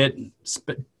then let it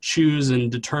choose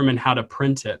and determine how to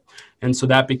print it. And so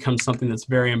that becomes something that's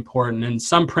very important. And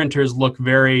some printers look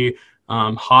very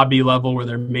hobby level, where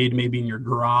they're made maybe in your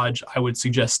garage. I would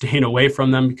suggest staying away from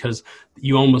them because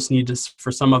you almost need to,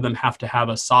 for some of them, have to have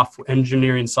a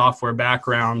engineering software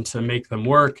background to make them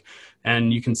work.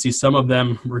 And you can see some of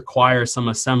them require some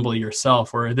assembly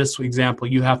yourself, or in this example,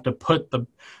 you have to put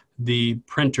the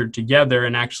printer together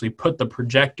and actually put the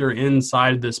projector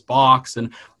inside this box.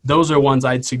 And those are ones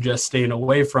I'd suggest staying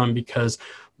away from because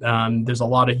there's a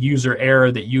lot of user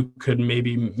error that you could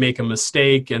maybe make a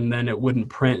mistake and then it wouldn't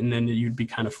print, and then you'd be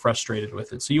kind of frustrated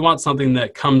with it. So you want something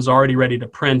that comes already ready to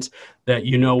print that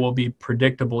will be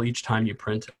predictable each time you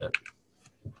print it.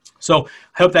 So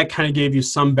I hope that kind of gave you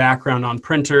some background on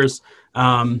printers.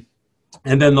 And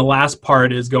then the last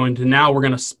part is we're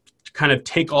going to kind of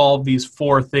take all of these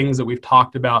 4 things that we've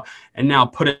talked about and now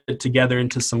put it together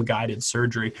into some guided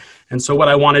surgery. And so what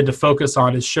I wanted to focus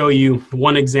on is show you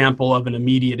one example of an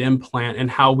immediate implant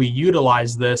and how we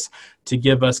utilize this to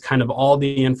give us kind of all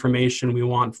the information we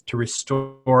want to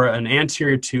restore an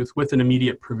anterior tooth with an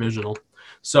immediate provisional.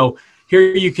 So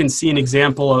here you can see an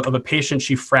example of a patient.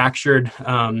 She fractured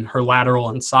her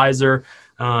lateral incisor,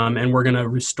 and we're going to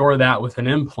restore that with an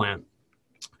implant.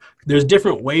 There's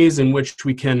different ways in which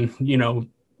we can,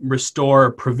 restore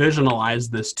or provisionalize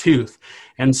this tooth.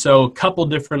 And so a couple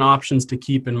different options to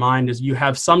keep in mind is you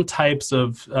have some types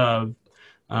of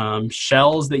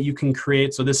shells that you can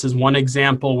create. So this is one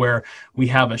example where we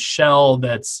have a shell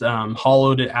that's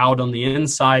hollowed out on the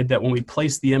inside that when we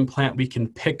place the implant, we can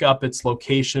pick up its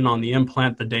location on the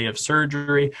implant the day of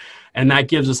surgery. And that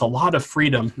gives us a lot of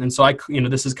freedom. And so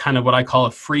this is kind of what I call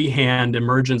a freehand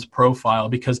emergence profile,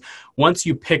 because once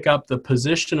you pick up the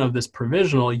position of this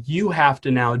provisional, you have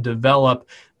to now develop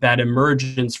that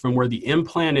emergence from where the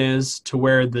implant is to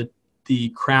where the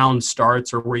crown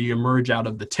starts, or where you emerge out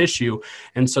of the tissue.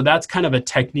 And so that's kind of a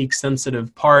technique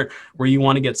sensitive part where you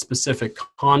want to get specific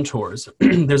contours.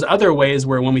 There's other ways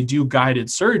where when we do guided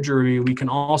surgery, we can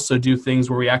also do things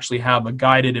where we actually have a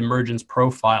guided emergence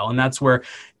profile. And that's where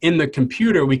in the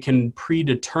computer, we can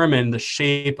predetermine the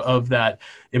shape of that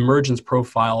emergence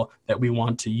profile that we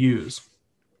want to use.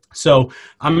 So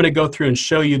I'm going to go through and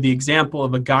show you the example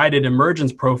of a guided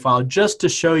emergence profile just to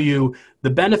show you the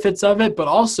benefits of it, but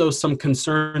also some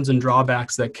concerns and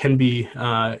drawbacks that can be,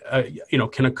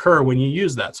 can occur when you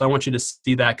use that. So I want you to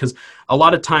see that, because a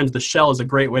lot of times the shell is a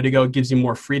great way to go. It gives you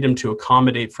more freedom to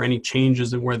accommodate for any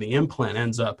changes in where the implant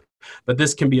ends up. But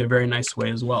this can be a very nice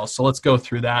way as well. So let's go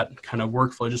through that kind of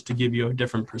workflow just to give you a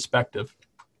different perspective.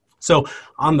 So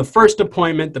on the first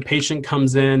appointment, the patient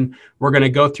comes in. We're going to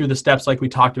go through the steps like we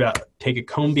talked about. Take a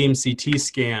cone beam CT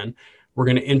scan. We're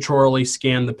going to intraorally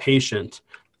scan the patient.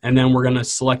 And then we're going to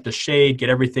select a shade, get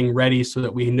everything ready so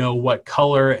that we know what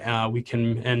color we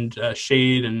can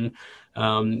shade and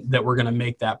that we're going to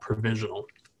make that provisional.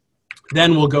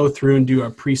 Then we'll go through and do a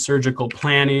pre-surgical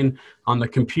planning. On the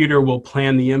computer, we'll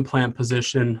plan the implant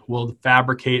position. We'll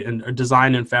fabricate and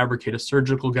design and fabricate a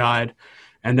surgical guide.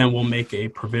 And then we'll make a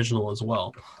provisional as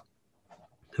well.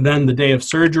 And then the day of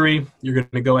surgery, you're going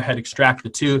to go ahead, extract the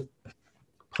tooth,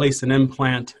 place an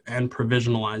implant, and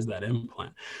provisionalize that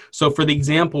implant. So for the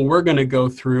example we're going to go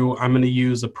through, I'm going to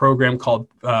use a program called,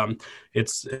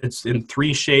 it's in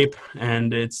 3Shape,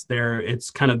 and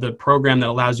it's kind of the program that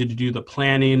allows you to do the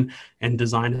planning and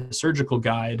design a surgical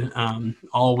guide,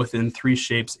 all within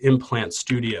 3Shape's Implant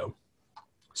Studio.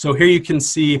 So here you can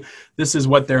see this is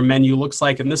what their menu looks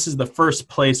like, and this is the first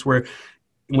place where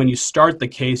when you start the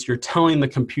case, you're telling the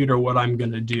computer what I'm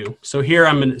going to do. So here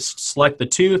I'm going to select the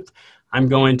tooth. I'm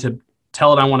going to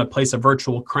tell it I want to place a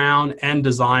virtual crown and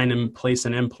design and place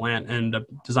an implant and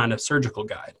design a surgical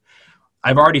guide.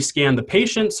 I've already scanned the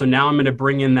patient, so now I'm going to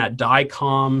bring in that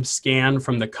DICOM scan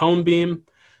from the cone beam,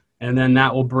 and then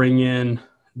that will bring in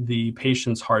the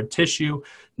patient's hard tissue.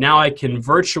 Now I can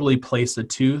virtually place a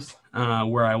tooth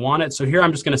where I want it. So here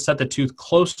I'm just going to set the tooth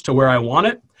close to where I want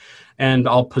it, and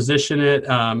I'll position it,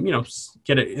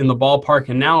 get it in the ballpark.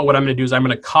 And now what I'm going to do is I'm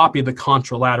going to copy the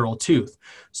contralateral tooth.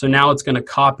 So now it's going to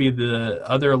copy the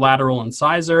other lateral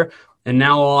incisor. And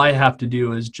now all I have to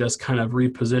do is just kind of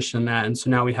reposition that. And so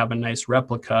now we have a nice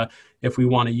replica if we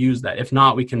want to use that. If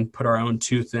not, we can put our own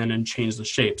tooth in and change the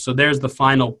shape. So there's the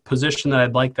final position that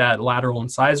I'd like that lateral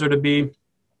incisor to be.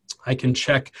 I can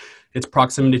check its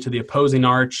proximity to the opposing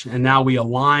arch, and now we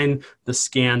align the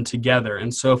scan together.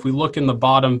 And so if we look in the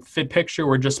bottom picture,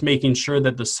 we're just making sure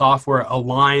that the software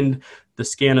aligned the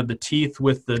scan of the teeth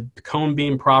with the cone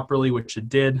beam properly, which it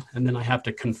did, and then I have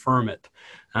to confirm it.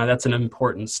 That's an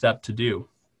important step to do.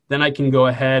 Then I can go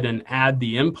ahead and add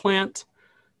the implant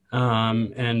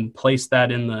and place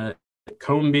that in the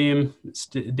cone beam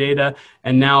data,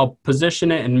 and now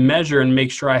position it and measure and make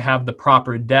sure I have the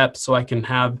proper depth so I can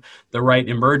have the right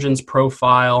emergence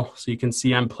profile. So you can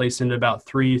see I'm placing it about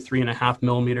 3.5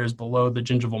 millimeters below the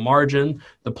gingival margin,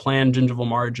 the planned gingival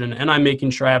margin, and I'm making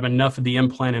sure I have enough of the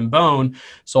implant and bone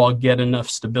so I'll get enough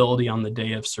stability on the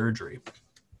day of surgery.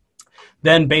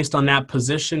 Then based on that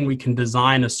position, we can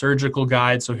design a surgical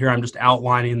guide. So here I'm just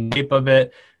outlining the shape of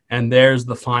it, and there's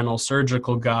the final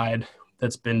surgical guide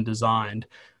that's been designed.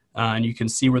 And you can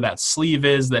see where that sleeve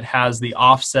is that has the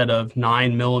offset of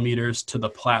 9 millimeters to the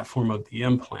platform of the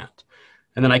implant.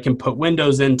 And then I can put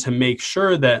windows in to make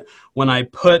sure that when I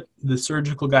put the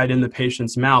surgical guide in the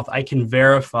patient's mouth, I can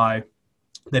verify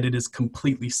that it is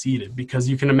completely seated. Because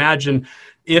you can imagine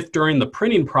if during the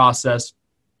printing process,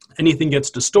 anything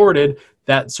gets distorted,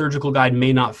 that surgical guide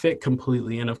may not fit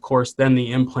completely. And of course, then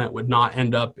the implant would not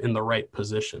end up in the right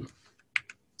position.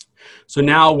 So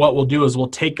now what we'll do is we'll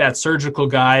take that surgical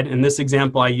guide. In this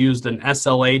example, I used an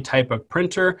SLA type of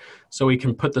printer, so we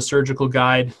can put the surgical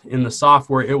guide in the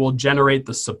software. It will generate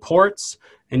the supports,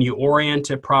 and you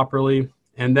orient it properly.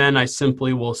 And then I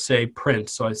simply will say print.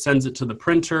 So it sends it to the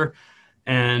printer,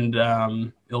 and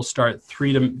it'll start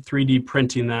 3D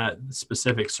printing that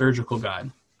specific surgical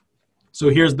guide. So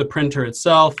here's the printer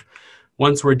itself.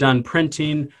 Once we're done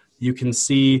printing, you can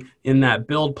see in that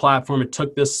build platform, it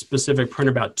took this specific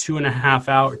printer about 2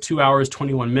 hours,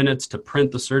 21 minutes to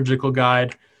print the surgical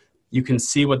guide. You can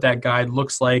see what that guide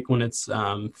looks like when it's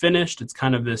finished. It's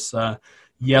kind of this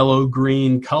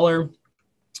yellow-green color.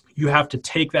 You have to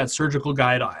take that surgical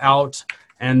guide out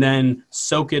and then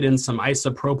soak it in some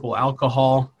isopropyl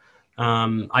alcohol.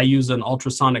 I use an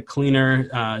ultrasonic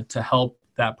cleaner to help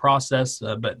that process,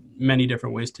 but many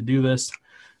different ways to do this.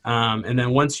 And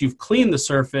then once you've cleaned the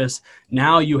surface,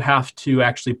 now you have to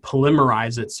actually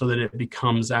polymerize it so that it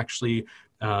becomes actually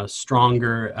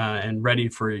stronger and ready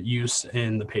for use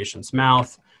in the patient's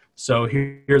mouth. So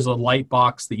here's a light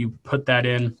box that you put that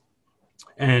in,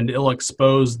 and it'll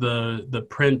expose the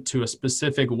print to a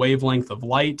specific wavelength of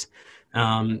light,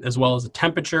 as well as a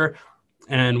temperature.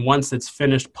 And once it's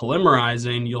finished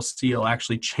polymerizing, you'll see it'll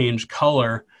actually change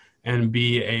color and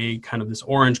be a kind of this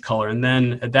orange color. And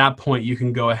then at that point, you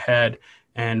can go ahead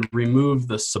and remove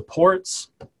the supports.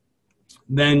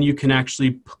 Then you can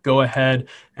actually go ahead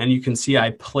and you can see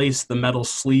I place the metal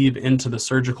sleeve into the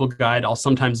surgical guide. I'll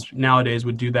sometimes nowadays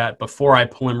would do that before I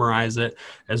polymerize it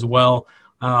as well.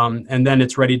 And then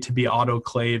it's ready to be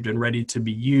autoclaved and ready to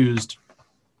be used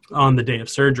on the day of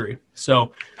surgery.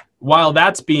 So while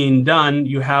that's being done,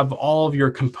 you have all of your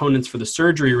components for the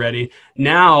surgery ready.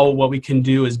 Now what we can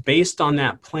do is, based on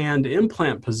that planned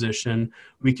implant position,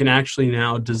 we can actually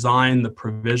now design the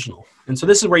provisional. And so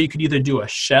this is where you could either do a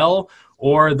shell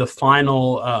or the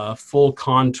final full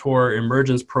contour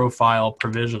emergence profile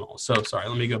provisional. So sorry,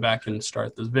 let me go back and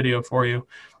start this video for you.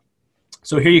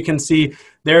 So here you can see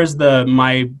there's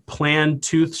my planned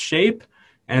tooth shape.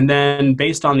 And then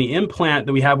based on the implant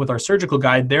that we have with our surgical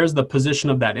guide, there's the position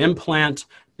of that implant.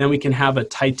 Then we can have a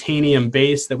titanium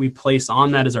base that we place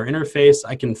on that as our interface.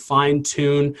 I can fine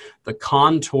tune the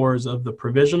contours of the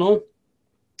provisional.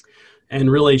 and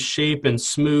really shape and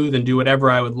smooth and do whatever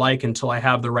I would like until I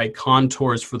have the right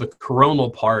contours for the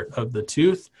coronal part of the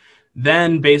tooth.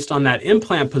 Then based on that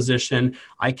implant position,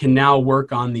 I can now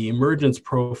work on the emergence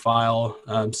profile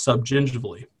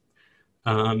subgingivally.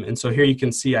 And so here you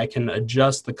can see I can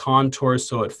adjust the contours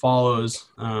so it follows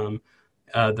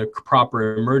the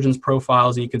proper emergence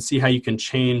profiles. And you can see how you can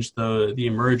change the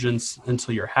emergence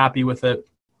until you're happy with it.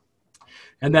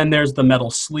 And then there's the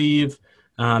metal sleeve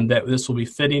that this will be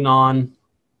fitting on.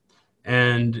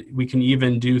 And we can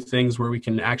even do things where we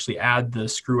can actually add the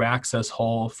screw access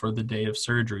hole for the day of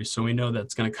surgery. So we know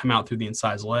that's going to come out through the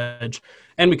incisal edge.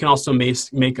 And we can also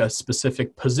make a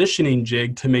specific positioning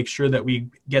jig to make sure that we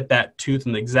get that tooth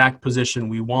in the exact position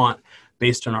we want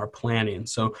based on our planning.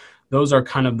 So those are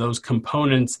kind of those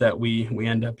components that we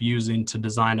end up using to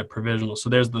design a provisional. So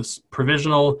there's this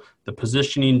provisional, the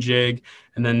positioning jig,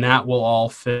 and then that will all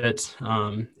fit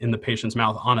in the patient's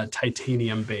mouth on a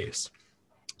titanium base.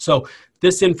 So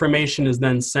this information is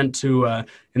then sent to,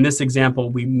 in this example,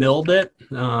 we milled it.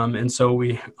 And so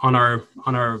we, on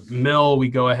our mill, we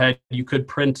go ahead, you could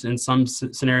print in some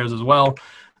scenarios as well.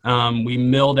 We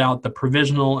milled out the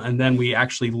provisional, and then we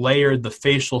actually layered the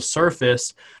facial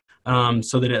surface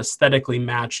so that it aesthetically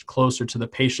matched closer to the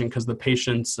patient, because the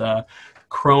patient's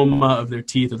chroma of their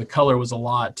teeth or the color was a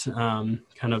lot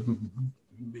kind of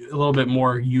a little bit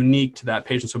more unique to that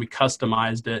patient. So we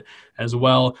customized it as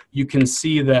well. You can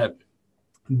see that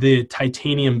the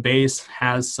titanium base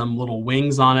has some little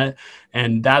wings on it.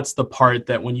 And that's the part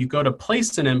that when you go to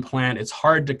place an implant, it's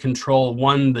hard to control,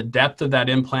 one, the depth of that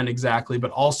implant exactly,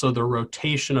 but also the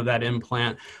rotation of that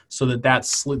implant so that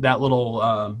that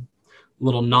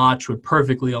little notch would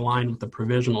perfectly align with the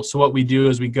provisional. So what we do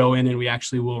is we go in and we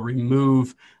actually will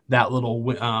remove that little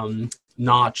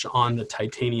notch on the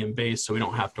titanium base, so we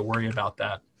don't have to worry about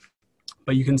that.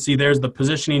 But you can see there's the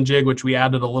positioning jig, which we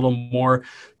added a little more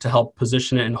to help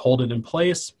position it and hold it in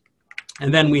place.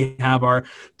 And then we have our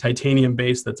titanium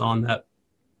base that's on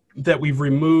that we've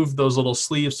removed those little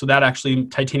sleeves, so that actually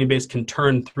titanium base can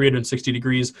turn 360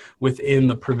 degrees within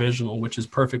the provisional, which is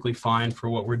perfectly fine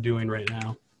for what we're doing right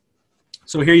now.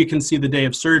 So here you can see the day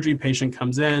of surgery, patient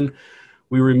comes in,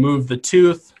 we remove the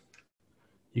tooth.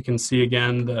 You can see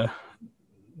again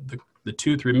the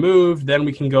tooth removed. Then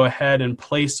we can go ahead and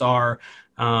place our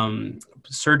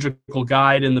surgical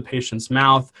guide in the patient's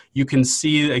mouth. You can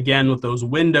see again with those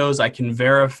windows, I can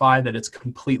verify that it's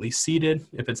completely seated.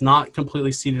 If it's not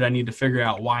completely seated, I need to figure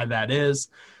out why that is.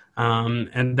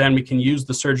 And then we can use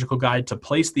the surgical guide to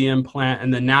place the implant.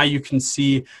 And then now you can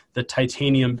see the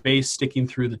titanium base sticking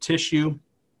through the tissue.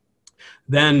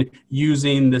 Then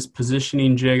using this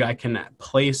positioning jig, I can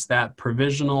place that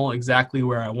provisional exactly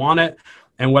where I want it.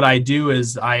 And what I do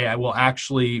is I will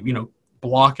actually,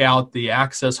 block out the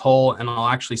access hole, and I'll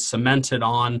actually cement it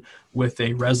on with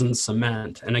a resin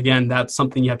cement. And again, that's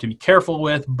something you have to be careful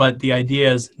with, but the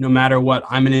idea is no matter what,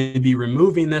 I'm going to be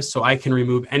removing this so I can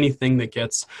remove anything that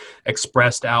gets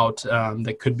expressed out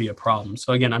that could be a problem.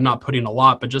 So again, I'm not putting a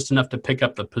lot, but just enough to pick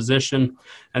up the position.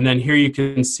 And then here you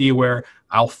can see where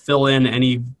I'll fill in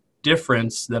any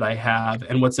difference that I have.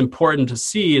 And what's important to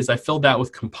see is I filled that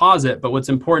with composite, but what's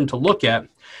important to look at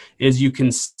is you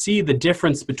can see the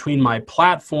difference between my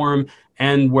platform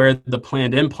and where the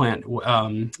planned implant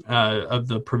of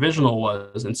the provisional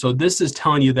was. And so this is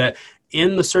telling you that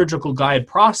in the surgical guide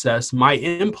process, my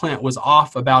implant was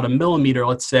off about 1 millimeter,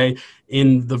 let's say,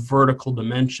 in the vertical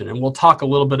dimension. And we'll talk a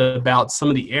little bit about some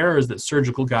of the errors that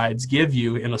surgical guides give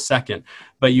you in a second.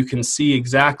 But you can see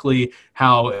exactly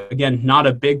how, again, not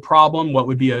a big problem. What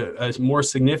would be a more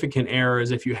significant error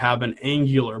is if you have an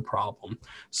angular problem.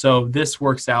 So this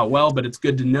works out well, but it's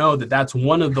good to know that that's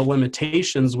one of the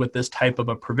limitations with this type of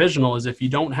a provisional is if you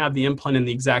don't have the implant in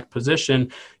the exact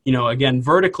position, again,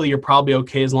 vertically, you're probably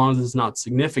okay as long as it's not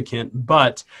significant,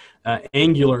 but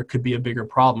angular could be a bigger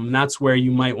problem. And that's where you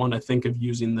might want to think of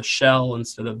using the shell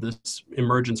instead of this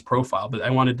emergence profile. But I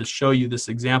wanted to show you this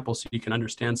example so you can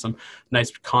understand some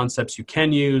nice concepts you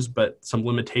can use, but some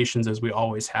limitations as we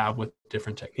always have with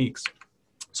different techniques.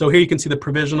 So here you can see the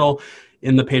provisional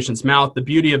in the patient's mouth. The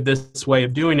beauty of this way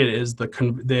of doing it is the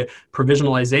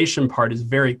provisionalization part is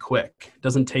very quick. It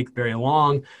doesn't take very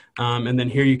long. And then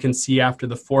here you can see after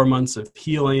the 4 months of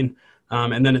healing,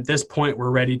 and then at this point, we're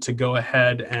ready to go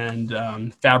ahead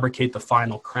and fabricate the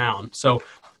final crown. So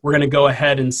we're going to go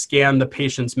ahead and scan the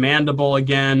patient's mandible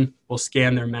again. We'll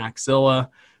scan their maxilla.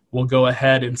 We'll go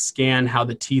ahead and scan how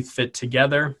the teeth fit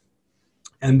together.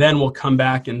 And then we'll come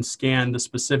back and scan the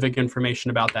specific information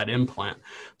about that implant.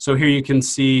 So here you can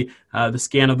see the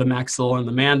scan of the maxilla and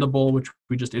the mandible, which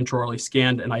we just intraorally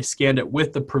scanned, and I scanned it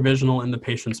with the provisional in the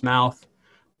patient's mouth.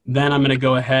 Then I'm going to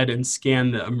go ahead and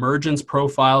scan the emergence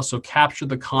profile, so capture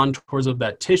the contours of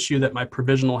that tissue that my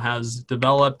provisional has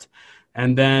developed,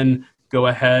 and then go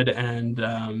ahead and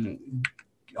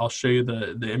I'll show you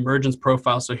the emergence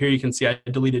profile. So here you can see I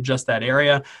deleted just that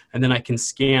area, and then I can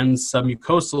scan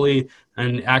submucosally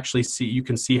and actually see, you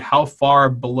can see how far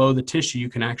below the tissue you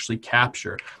can actually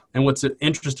capture. And what's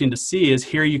interesting to see is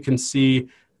here you can see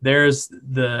there's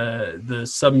the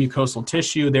submucosal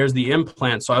tissue, there's the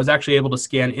implant. So I was actually able to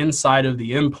scan inside of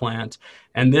the implant,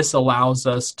 and this allows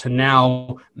us to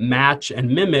now match and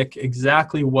mimic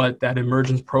exactly what that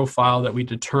emergence profile that we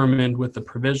determined with the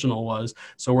provisional was.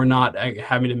 So we're not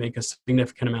having to make a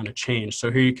significant amount of change. So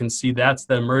here you can see that's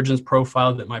the emergence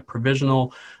profile that my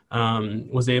provisional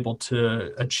was able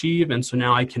to achieve. And so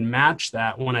now I can match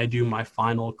that when I do my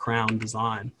final crown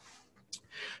design.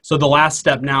 So the last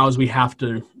step now is we have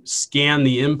to scan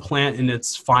the implant in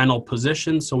its final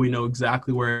position so we know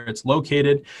exactly where it's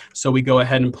located. So we go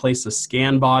ahead and place a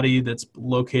scan body that's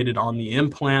located on the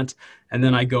implant, and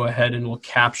then I go ahead and will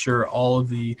capture all of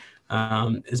the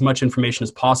as much information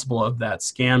as possible of that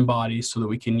scan body so that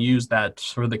we can use that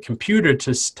for the computer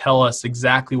to tell us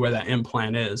exactly where that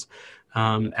implant is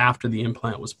after the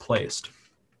implant was placed.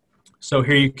 So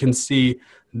here you can see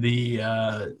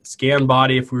the scan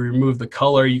body. If we remove the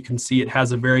color, you can see it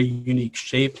has a very unique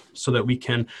shape so that we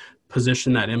can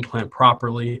position that implant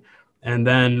properly. And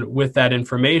then with that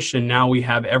information, now we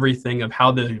have everything of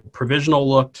how the provisional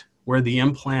looked, where the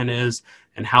implant is,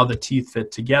 and how the teeth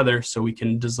fit together so we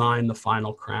can design the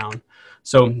final crown.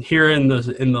 So here in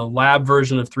the lab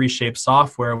version of 3Shape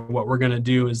software, what we're going to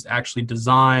do is actually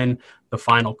design the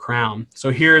final crown. So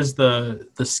here's the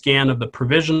scan of the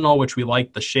provisional, which we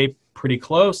like the shape pretty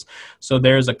close. So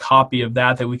there's a copy of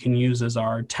that we can use as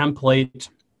our template.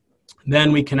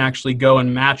 Then we can actually go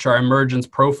and match our emergence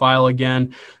profile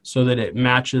again so that it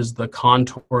matches the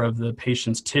contour of the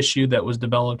patient's tissue that was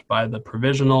developed by the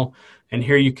provisional. And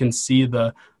here you can see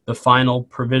the final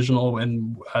provisional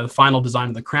and the final design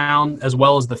of the crown, as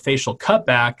well as the facial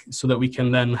cutback, so that we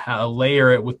can then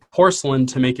layer it with porcelain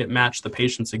to make it match the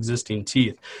patient's existing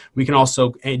teeth. We can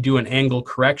also do an angle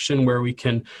correction where we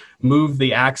can move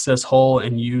the access hole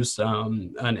and use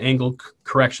an angle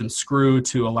correction screw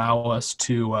to allow us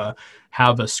to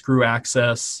have a screw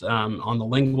access on the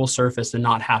lingual surface and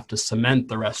not have to cement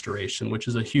the restoration, which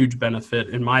is a huge benefit.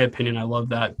 In my opinion, I love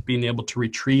that, being able to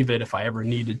retrieve it if I ever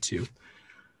needed to.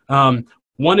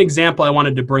 One example I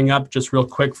wanted to bring up just real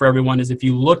quick for everyone is if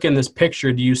you look in this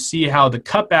picture, do you see how the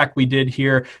cutback we did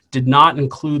here did not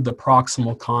include the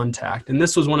proximal contact? And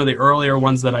this was one of the earlier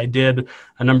ones that I did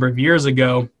a number of years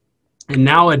ago. And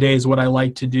nowadays what I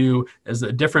like to do is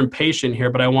a different patient here,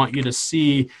 but I want you to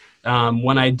see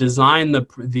when I design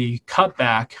the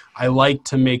cutback, I like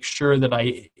to make sure that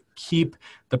I keep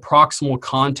the proximal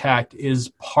contact is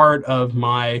part of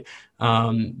my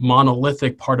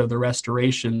monolithic part of the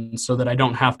restoration so that I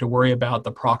don't have to worry about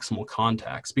the proximal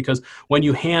contacts. Because when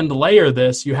you hand layer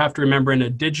this, you have to remember in a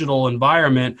digital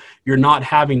environment, you're not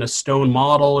having a stone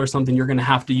model or something. You're going to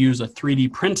have to use a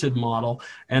 3D printed model.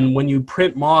 And when you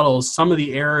print models, some of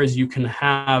the errors you can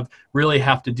have really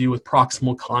have to do with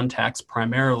proximal contacts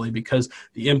primarily, because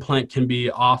the implant can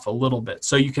be off a little bit.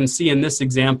 So you can see in this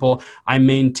example, I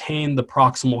maintain the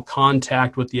proximal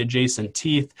contact with the adjacent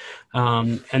teeth.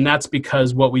 And that's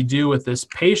because what we do with this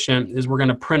patient is we're going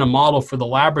to print a model for the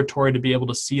laboratory to be able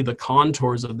to see the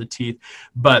contours of the teeth.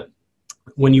 But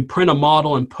when you print a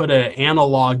model and put an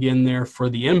analog in there for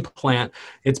the implant,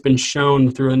 it's been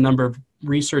shown through a number of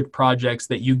research projects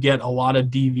that you get a lot of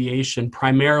deviation,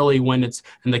 primarily when it's,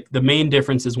 and the main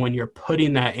difference is when you're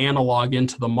putting that analog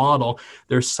into the model,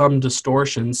 there's some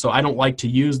distortion. So I don't like to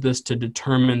use this to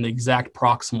determine the exact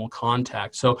proximal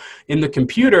contact. So in the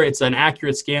computer, it's an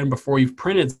accurate scan before you've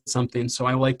printed something. So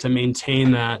I like to maintain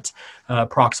that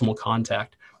proximal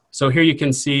contact. So here you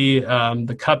can see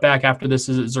the cutback after this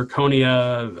is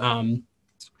zirconia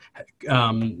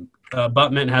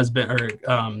abutment has been, or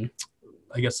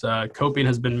I guess coping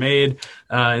has been made,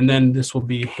 and then this will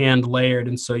be hand layered.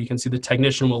 And so you can see the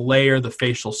technician will layer the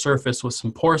facial surface with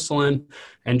some porcelain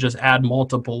and just add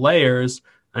multiple layers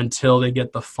until they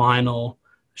get the final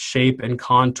shape and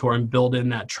contour and build in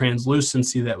that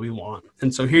translucency that we want.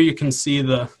 And so here you can see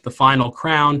the final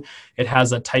crown. It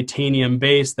has a titanium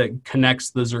base that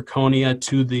connects the zirconia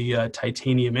to the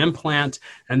titanium implant,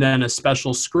 and then a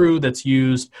special screw that's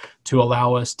used to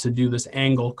allow us to do this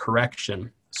angle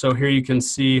correction. So here you can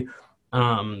see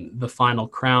the final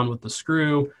crown with the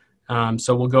screw.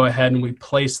 So we'll go ahead and we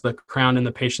place the crown in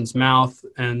the patient's mouth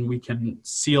and we can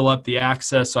seal up the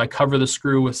access. So I cover the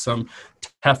screw with some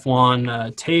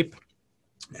Teflon tape.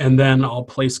 and then I'll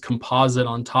place composite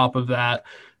on top of that,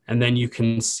 and then you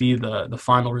can see the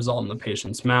final result in the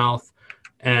patient's mouth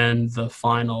and the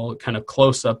final kind of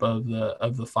close-up of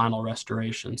the final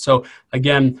restoration. So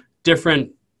again,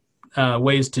 different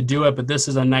ways to do it, but this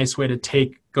is a nice way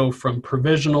to go from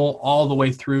provisional all the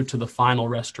way through to the final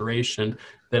restoration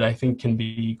that I think can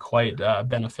be quite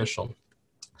beneficial.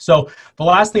 So the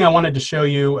last thing I wanted to show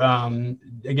you,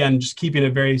 again, just keeping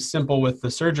it very simple with the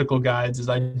surgical guides, is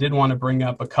I did want to bring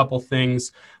up a couple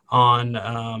things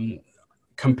on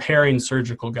comparing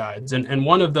surgical guides. And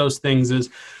one of those things is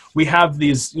we have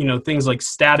these, things like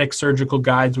static surgical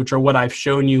guides, which are what I've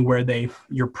shown you, where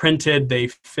you're printed, they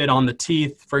fit on the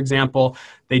teeth, for example.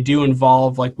 They do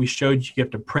involve, like we showed you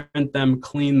have to print them,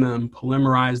 clean them,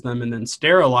 polymerize them, and then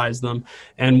sterilize them.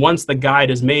 And once the guide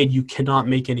is made, you cannot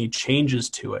make any changes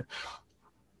to it.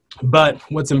 But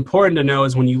what's important to know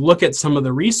is when you look at some of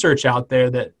the research out there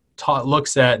that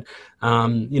looks at,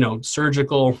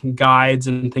 surgical guides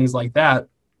and things like that,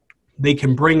 they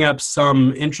can bring up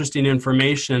some interesting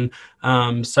information,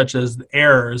 such as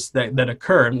errors that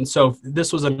occur. And so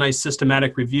this was a nice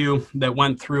systematic review that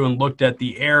went through and looked at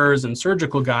the errors in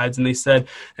surgical guides, and they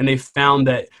found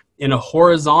that in a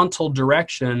horizontal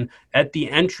direction at the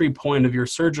entry point of your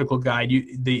surgical guide,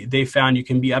 they found you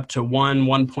can be up to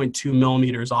 1.2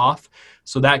 millimeters off.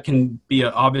 So that can be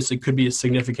obviously could be a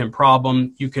significant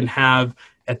problem. You can have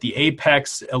at the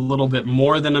apex a little bit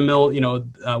more than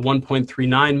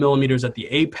 1.39 millimeters at the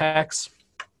apex.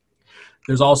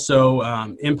 There's also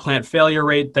implant failure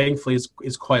rate, thankfully,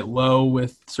 is quite low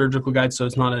with surgical guides, so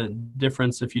it's not a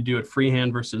difference if you do it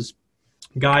freehand versus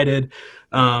guided.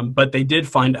 But they did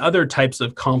find other types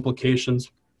of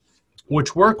complications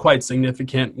which were quite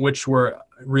significant, which were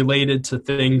related to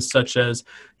things such as,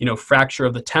 fracture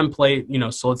of the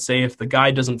template. So let's say if the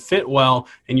guide doesn't fit well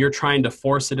and you're trying to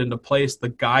force it into place, the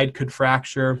guide could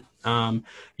fracture.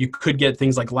 You could get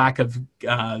things like lack of,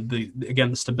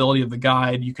 the stability of the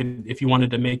guide. You could, if you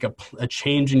wanted to make a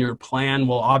change in your plan,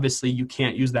 well, obviously you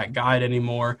can't use that guide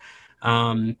anymore.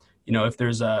 If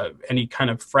there's any kind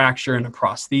of fracture in a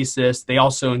prosthesis. They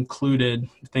also included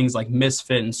things like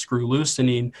misfit and screw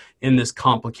loosening in this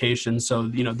complication. So,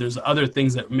 there's other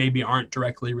things that maybe aren't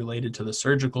directly related to the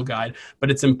surgical guide,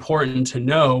 but it's important to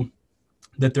know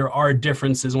that there are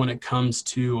differences when it comes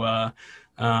to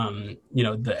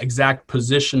the exact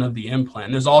position of the implant.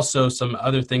 And there's also some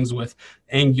other things with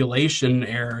angulation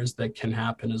errors that can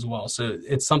happen as well. So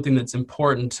it's something that's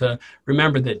important to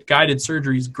remember, that guided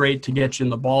surgery is great to get you in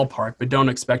the ballpark, but don't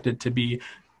expect it to be,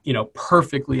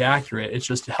 perfectly accurate. It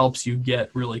just helps you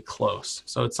get really close.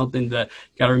 So it's something that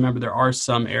you got to remember, there are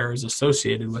some errors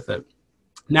associated with it.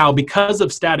 Now, because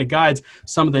of static guides,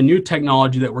 some of the new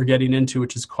technology that we're getting into,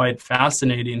 which is quite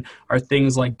fascinating, are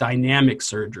things like dynamic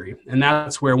surgery. And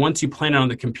that's where once you plan it on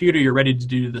the computer, you're ready to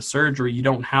do the surgery. You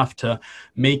don't have to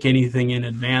make anything in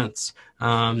advance.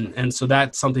 And so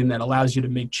that's something that allows you to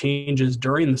make changes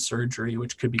during the surgery,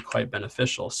 which could be quite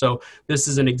beneficial. So this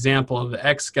is an example of the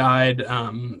X guide,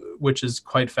 which is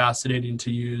quite fascinating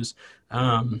to use,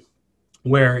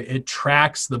 where it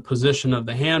tracks the position of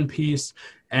the handpiece.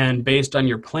 And based on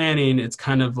your planning, it's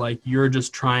kind of like you're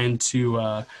just trying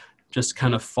to just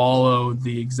kind of follow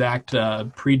the exact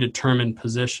predetermined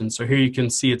position. So here you can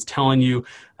see it's telling you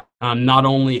not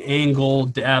only angle,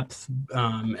 depth,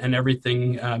 and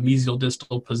everything, mesial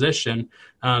distal position.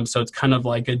 So it's kind of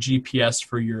like a GPS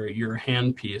for your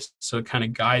handpiece. So it kind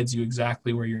of guides you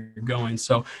exactly where you're going.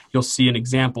 So you'll see an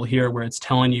example here where it's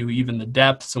telling you even the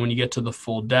depth. So when you get to the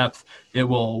full depth, it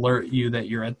will alert you that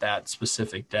you're at that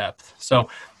specific depth. So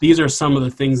these are some of the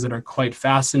things that are quite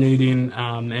fascinating.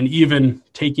 And even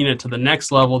taking it to the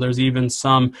next level, there's even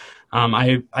some,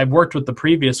 I've worked with the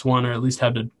previous one, or at least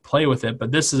had to play with it,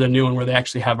 but this is a new one where they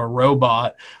actually have a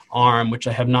robot arm, which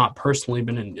I have not personally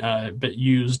been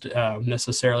used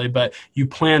necessarily, but you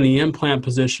plan the implant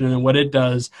position, and what it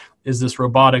does is this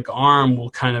robotic arm will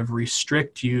kind of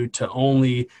restrict you to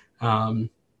only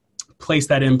place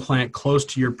that implant close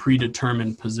to your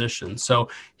predetermined position. So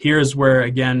here's where,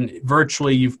 again,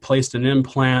 virtually you've placed an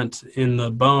implant in the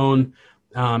bone,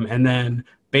 and then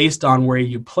based on where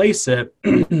you place it,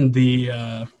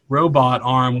 the robot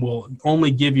arm will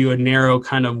only give you a narrow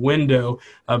kind of window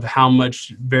of how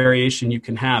much variation you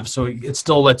can have. So it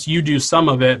still lets you do some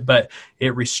of it, but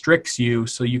it restricts you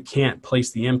so you can't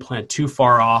place the implant too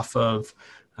far off of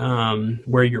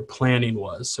where your planning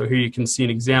was. So here you can see an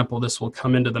example. This will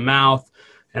come into the mouth,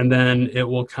 and then it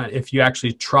will if you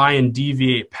actually try and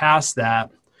deviate past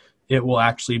that, it will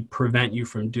actually prevent you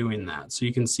from doing that. So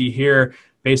you can see here,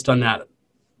 based on that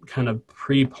kind of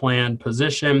pre-planned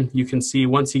position, you can see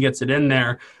once he gets it in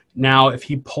there, Now, if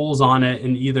he pulls on it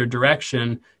in either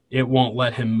direction, it won't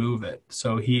let him move it.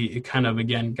 So it kind of,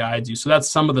 again, guides you. So that's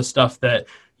some of the stuff that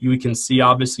you can see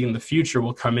obviously in the future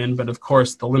will come in, but of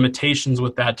course the limitations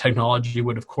with that technology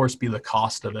would of course be the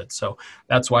cost of it. So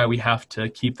that's why we have to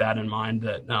keep that in mind,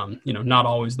 that not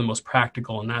always the most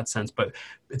practical in that sense, but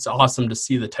it's awesome to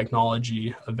see the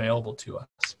technology available to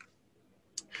us.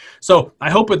 So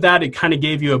I hope with that, it kind of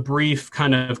gave you a brief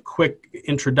kind of quick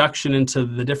introduction into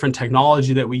the different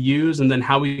technology that we use, and then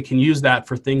how we can use that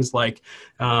for things like,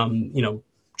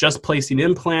 just placing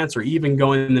implants, or even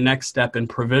going the next step in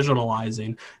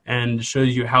provisionalizing, and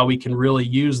shows you how we can really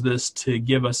use this to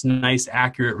give us nice,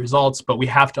 accurate results. But we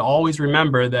have to always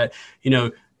remember that,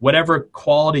 whatever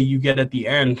quality you get at the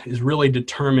end is really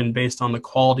determined based on the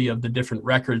quality of the different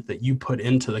records that you put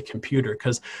into the computer.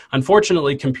 Because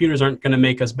unfortunately, computers aren't going to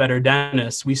make us better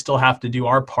dentists. We still have to do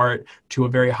our part to a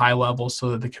very high level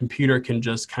so that the computer can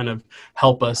just kind of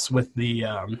help us with the,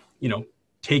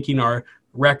 taking our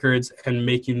records and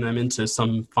making them into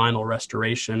some final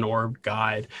restoration or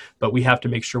guide. But we have to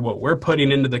make sure what we're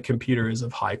putting into the computer is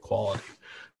of high quality.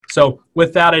 So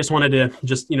with that, I just wanted to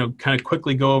just, kind of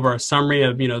quickly go over a summary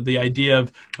of, the idea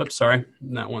of, oops, sorry,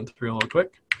 that went through a little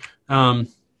quick.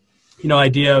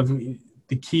 Idea of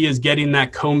the key is getting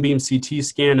that cone beam CT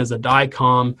scan as a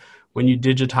DICOM. When you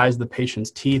digitize the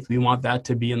patient's teeth, we want that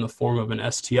to be in the form of an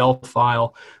STL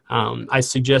file. I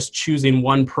suggest choosing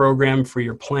one program for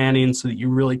your planning so that you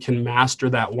really can master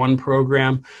that one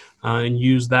program and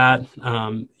use that.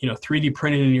 3D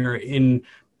printing in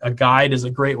a guide is a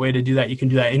great way to do that. You can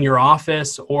do that in your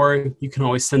office, or you can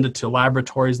always send it to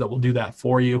laboratories that will do that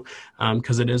for you,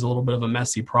 because it is a little bit of a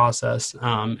messy process.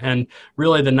 And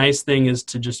really the nice thing is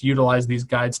to just utilize these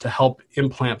guides to help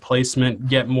implant placement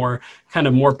get more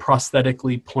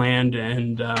prosthetically planned.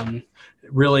 And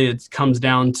really it comes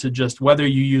down to just whether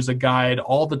you use a guide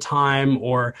all the time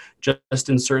or just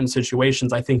in certain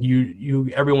situations. I think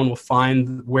everyone will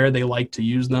find where they like to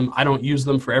use them. I don't use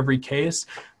them for every case,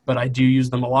 but I do use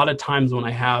them a lot of times when I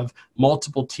have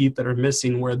multiple teeth that are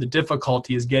missing, where the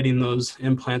difficulty is getting those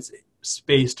implants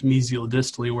spaced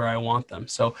mesial-distally where I want them.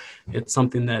 So it's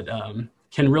something that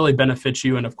can really benefit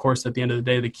you. And of course, at the end of the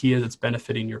day, the key is it's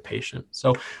benefiting your patient.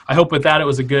 So I hope with that, it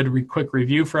was a good quick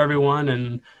review for everyone.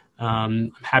 And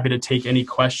I'm happy to take any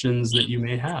questions that you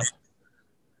may have.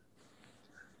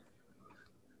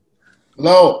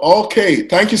 No, okay.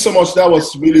 Thank you so much. That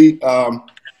was really,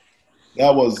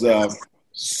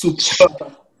 super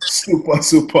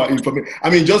informative. I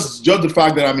mean, just the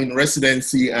fact that I'm in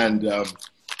residency and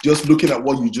just looking at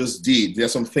what you just did,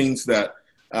 there's some things that,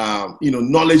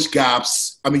 knowledge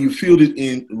gaps, I mean, you filled it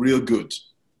in real good.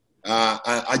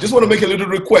 I just want to make a little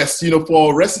request,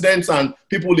 for residents and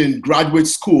people in graduate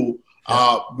school,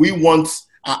 I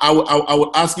would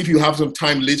ask if you have some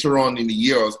time later on in the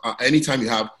year, or anytime you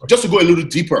have, just to go a little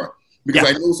deeper. Because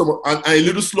I know I'm a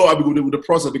little slow with the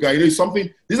process, because I know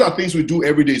these are things we do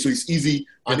every day, so it's easy,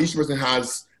 and each person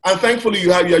has, and thankfully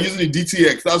you are using the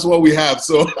DTX, that's what we have,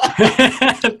 so.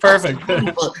 Perfect.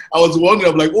 I was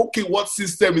wondering, I'm like, okay, what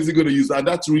system is it going to use? And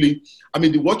that's really, I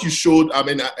mean, what you showed, I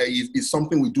mean, is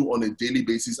something we do on a daily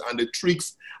basis, and the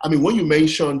tricks, I mean, when you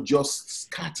mentioned just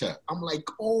scatter, I'm like,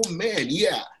 oh man,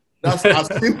 yeah. That's as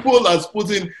simple as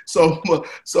putting some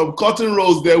cotton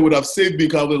rolls there would have saved me.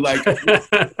 I was like,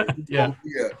 yeah,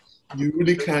 you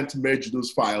really can't merge those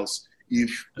files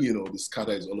if the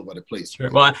scatter is all over the place.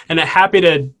 Sure. Well, and I'm happy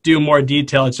to do more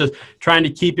detail. It's just trying to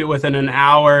keep it within an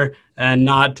hour and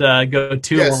not go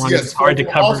too long. Yes. It's hard to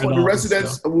cover it all. For the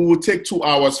residents, we will take 2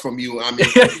 hours from you. I mean,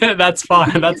 that's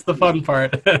fine. That's the fun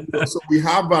part. So we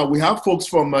have folks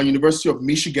from University of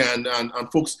Michigan and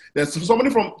folks. There's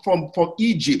somebody from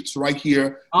Egypt right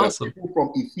here. Awesome. There's people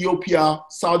from Ethiopia,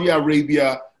 Saudi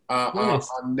Arabia, nice.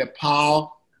 and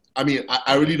Nepal. I mean,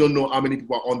 I really don't know how many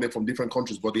people are on there from different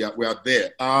countries, but we are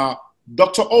there.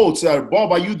 Dr. Oates,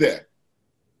 Bob, are you there?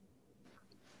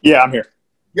 Yeah, I'm here.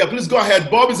 Yeah, please go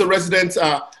ahead. Bob is a resident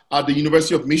at the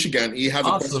University of Michigan. He has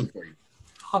a question for you.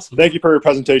 Awesome. Thank you for your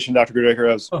presentation, Dr. Goodacre.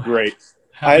 That was great.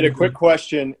 I had a quick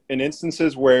question. In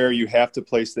instances where you have to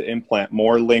place the implant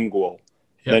more lingual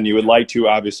than you would like to,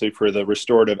 obviously, for the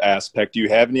restorative aspect, do you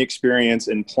have any experience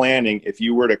in planning if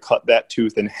you were to cut that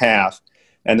tooth in half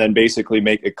and then basically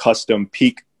make a custom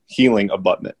peak healing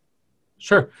abutment?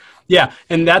 Sure. Yeah,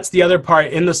 and that's the other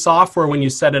part in the software when you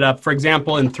set it up. For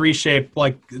example, in 3Shape,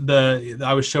 like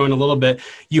I was showing a little bit,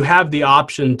 you have the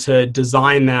option to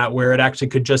design that where it actually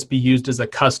could just be used as a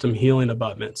custom healing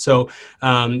abutment. So,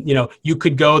 you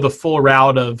could go the full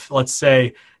route of, let's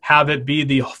say, have it be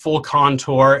the full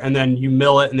contour and then you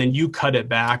mill it and then you cut it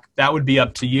back, that would be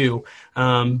up to you.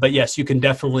 But yes, you can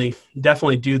definitely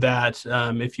do that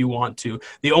if you want to.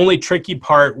 The only tricky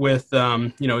part with,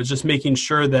 is just making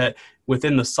sure that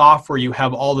within the software, you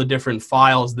have all the different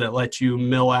files that let you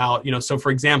mill out, so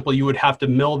for example, you would have to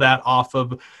mill that off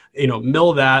of,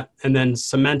 mill that and then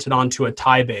cement it onto a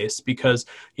tie base, because,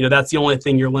 that's the only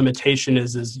thing your limitation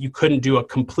is you couldn't do a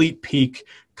complete peak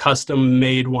custom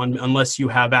made one unless you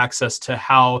have access to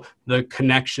how the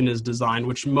connection is designed,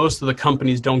 which most of the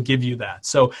companies don't give you that.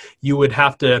 So you would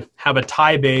have to have a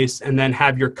tie base and then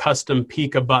have your custom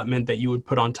peak abutment that you would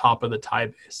put on top of the tie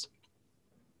base.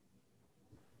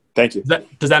 Thank you.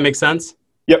 Does that make sense?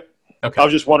 Yep. Okay. I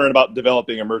was just wondering about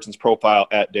developing a merchant's profile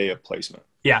at day of placement.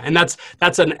 Yeah, and that's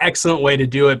an excellent way to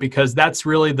do it, because that's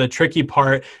really the tricky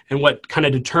part, and what kind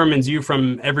of determines you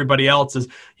from everybody else is,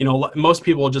 most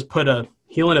people will just put a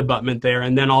healing abutment there,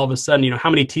 and then all of a sudden, how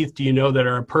many teeth do you know that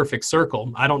are a perfect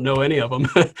circle? I don't know any of them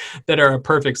that are a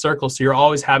perfect circle, so you're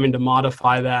always having to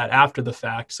modify that after the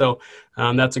fact. So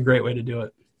that's a great way to do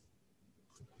it.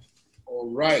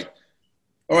 All right,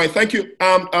 thank you.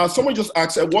 Someone just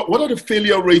asked, what are the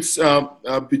failure rates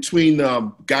between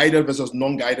guided versus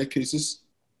non-guided cases?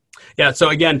 Yeah, so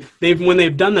again, when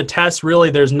they've done the test, really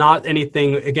there's not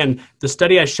anything. Again, the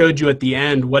study I showed you at the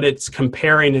end, what it's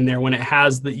comparing in there, when it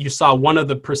has that, you saw one of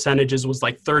the percentages was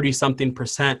like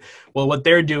 30-something%. Well, what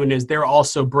they're doing is they're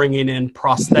also bringing in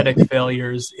prosthetic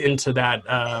failures into that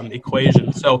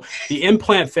equation. So the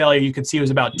implant failure, you could see, was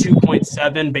about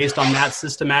 2.7 based on that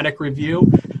systematic review,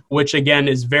 which again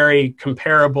is very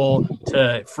comparable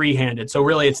to free-handed. So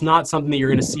really, it's not something that you're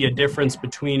going to see a difference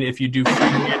between if you do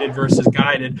free-handed versus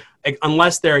guided,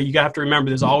 unless you have to remember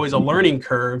there's always a learning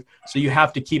curve. So you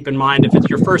have to keep in mind, if it's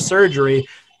your first surgery,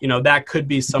 that could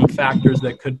be some factors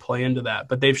that could play into that.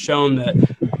 But they've shown that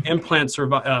implant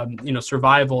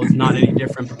survival is not any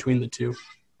different between the two.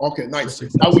 Okay, nice.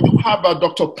 Now we do have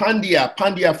Dr.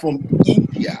 Pandya from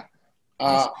India.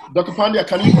 Dr. Pandya,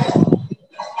 can you?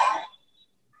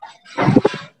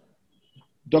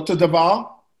 Dr. Deval?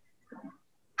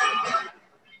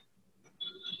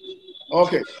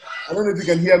 Okay, I don't know if you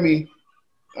can hear me,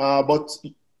 but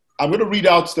I'm going to read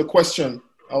out the question.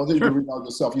 I want you to read out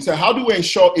yourself. You said, how do we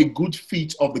ensure a good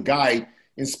fit of the guide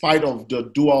in spite of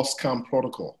the dual scan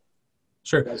protocol?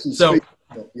 Sure. So,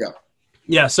 yeah.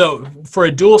 Yeah, so for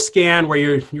a dual scan where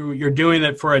you're doing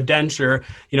it for a denture,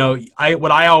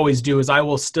 what I always do is I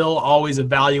will still always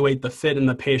evaluate the fit in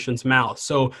the patient's mouth.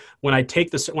 So when I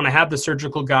have the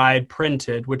surgical guide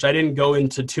printed, which I didn't go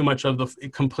into too much of the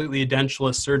completely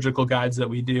edentulous surgical guides that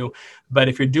we do, but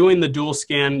if you're doing the dual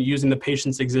scan using the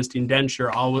patient's existing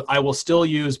denture, I will still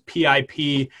use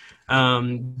PIP,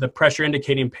 the pressure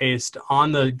indicating paste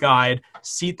on the guide,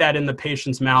 seat that in the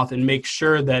patient's mouth and make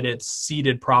sure that it's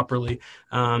seated properly.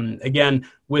 Again,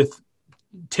 with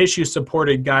tissue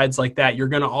supported guides like that, you're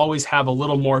going to always have a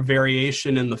little more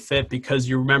variation in the fit, because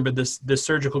you remember this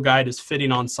surgical guide is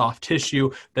fitting on soft tissue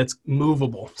that's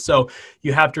movable. So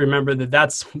you have to remember that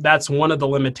that's one of the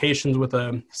limitations with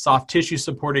a soft tissue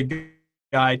supported guide.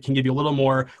 Can give you a little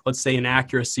more, let's say,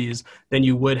 inaccuracies than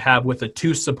you would have with a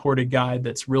tooth supported guide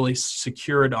that's really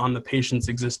secured on the patient's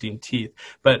existing teeth.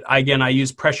 But again, I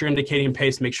use pressure indicating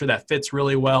paste, make sure that fits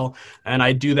really well. And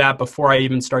I do that before I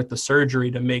even start the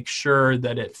surgery to make sure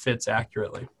that it fits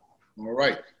accurately. All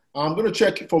right. I'm going to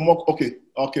check for more. Okay.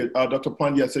 Dr.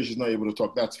 Pandya says she's not able to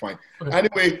talk. That's fine. Okay.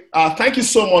 Anyway, thank you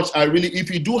so much. If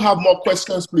you do have more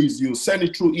questions, please, you send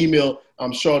it through email.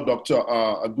 I'm sure Dr.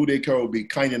 Goodacre will be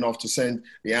kind enough to send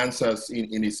the answers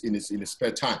in his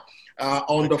spare time.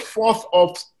 On the 4th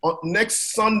of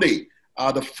next Sunday,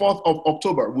 the 4th of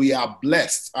October, we are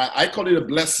blessed. I call it a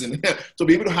blessing to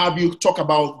be able to have you talk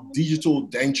about digital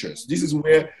dentures. This is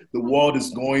where the world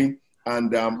is going.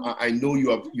 And I know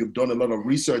you've done a lot of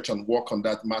research and work on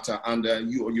that matter, and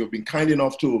you've been kind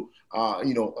enough to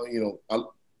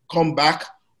come back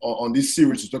on this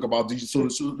series to talk about digital.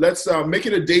 So let's make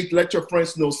it a date. Let your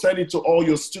friends know. Send it to all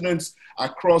your students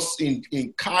across in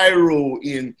Cairo,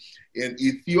 in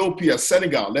Ethiopia,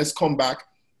 Senegal. Let's come back.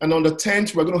 And on the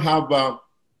 10th, we're going to have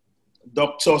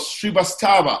Dr.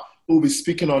 Srivastava, who will be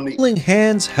speaking on the Healing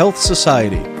Hands Health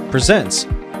Society presents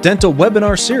Dental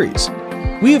Webinar Series.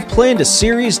 We have planned a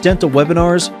series dental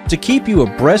webinars to keep you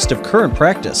abreast of current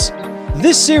practice.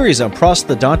 This series on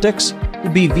prosthodontics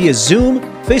will be via Zoom,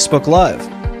 Facebook Live.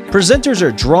 Presenters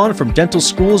are drawn from dental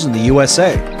schools in the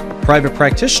USA, private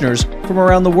practitioners from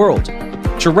around the world.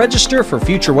 To register for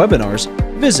future webinars,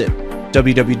 visit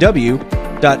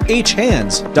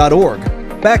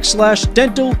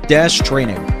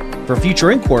www.hhands.org/dental-training. For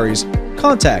future inquiries,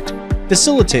 contact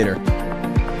Facilitator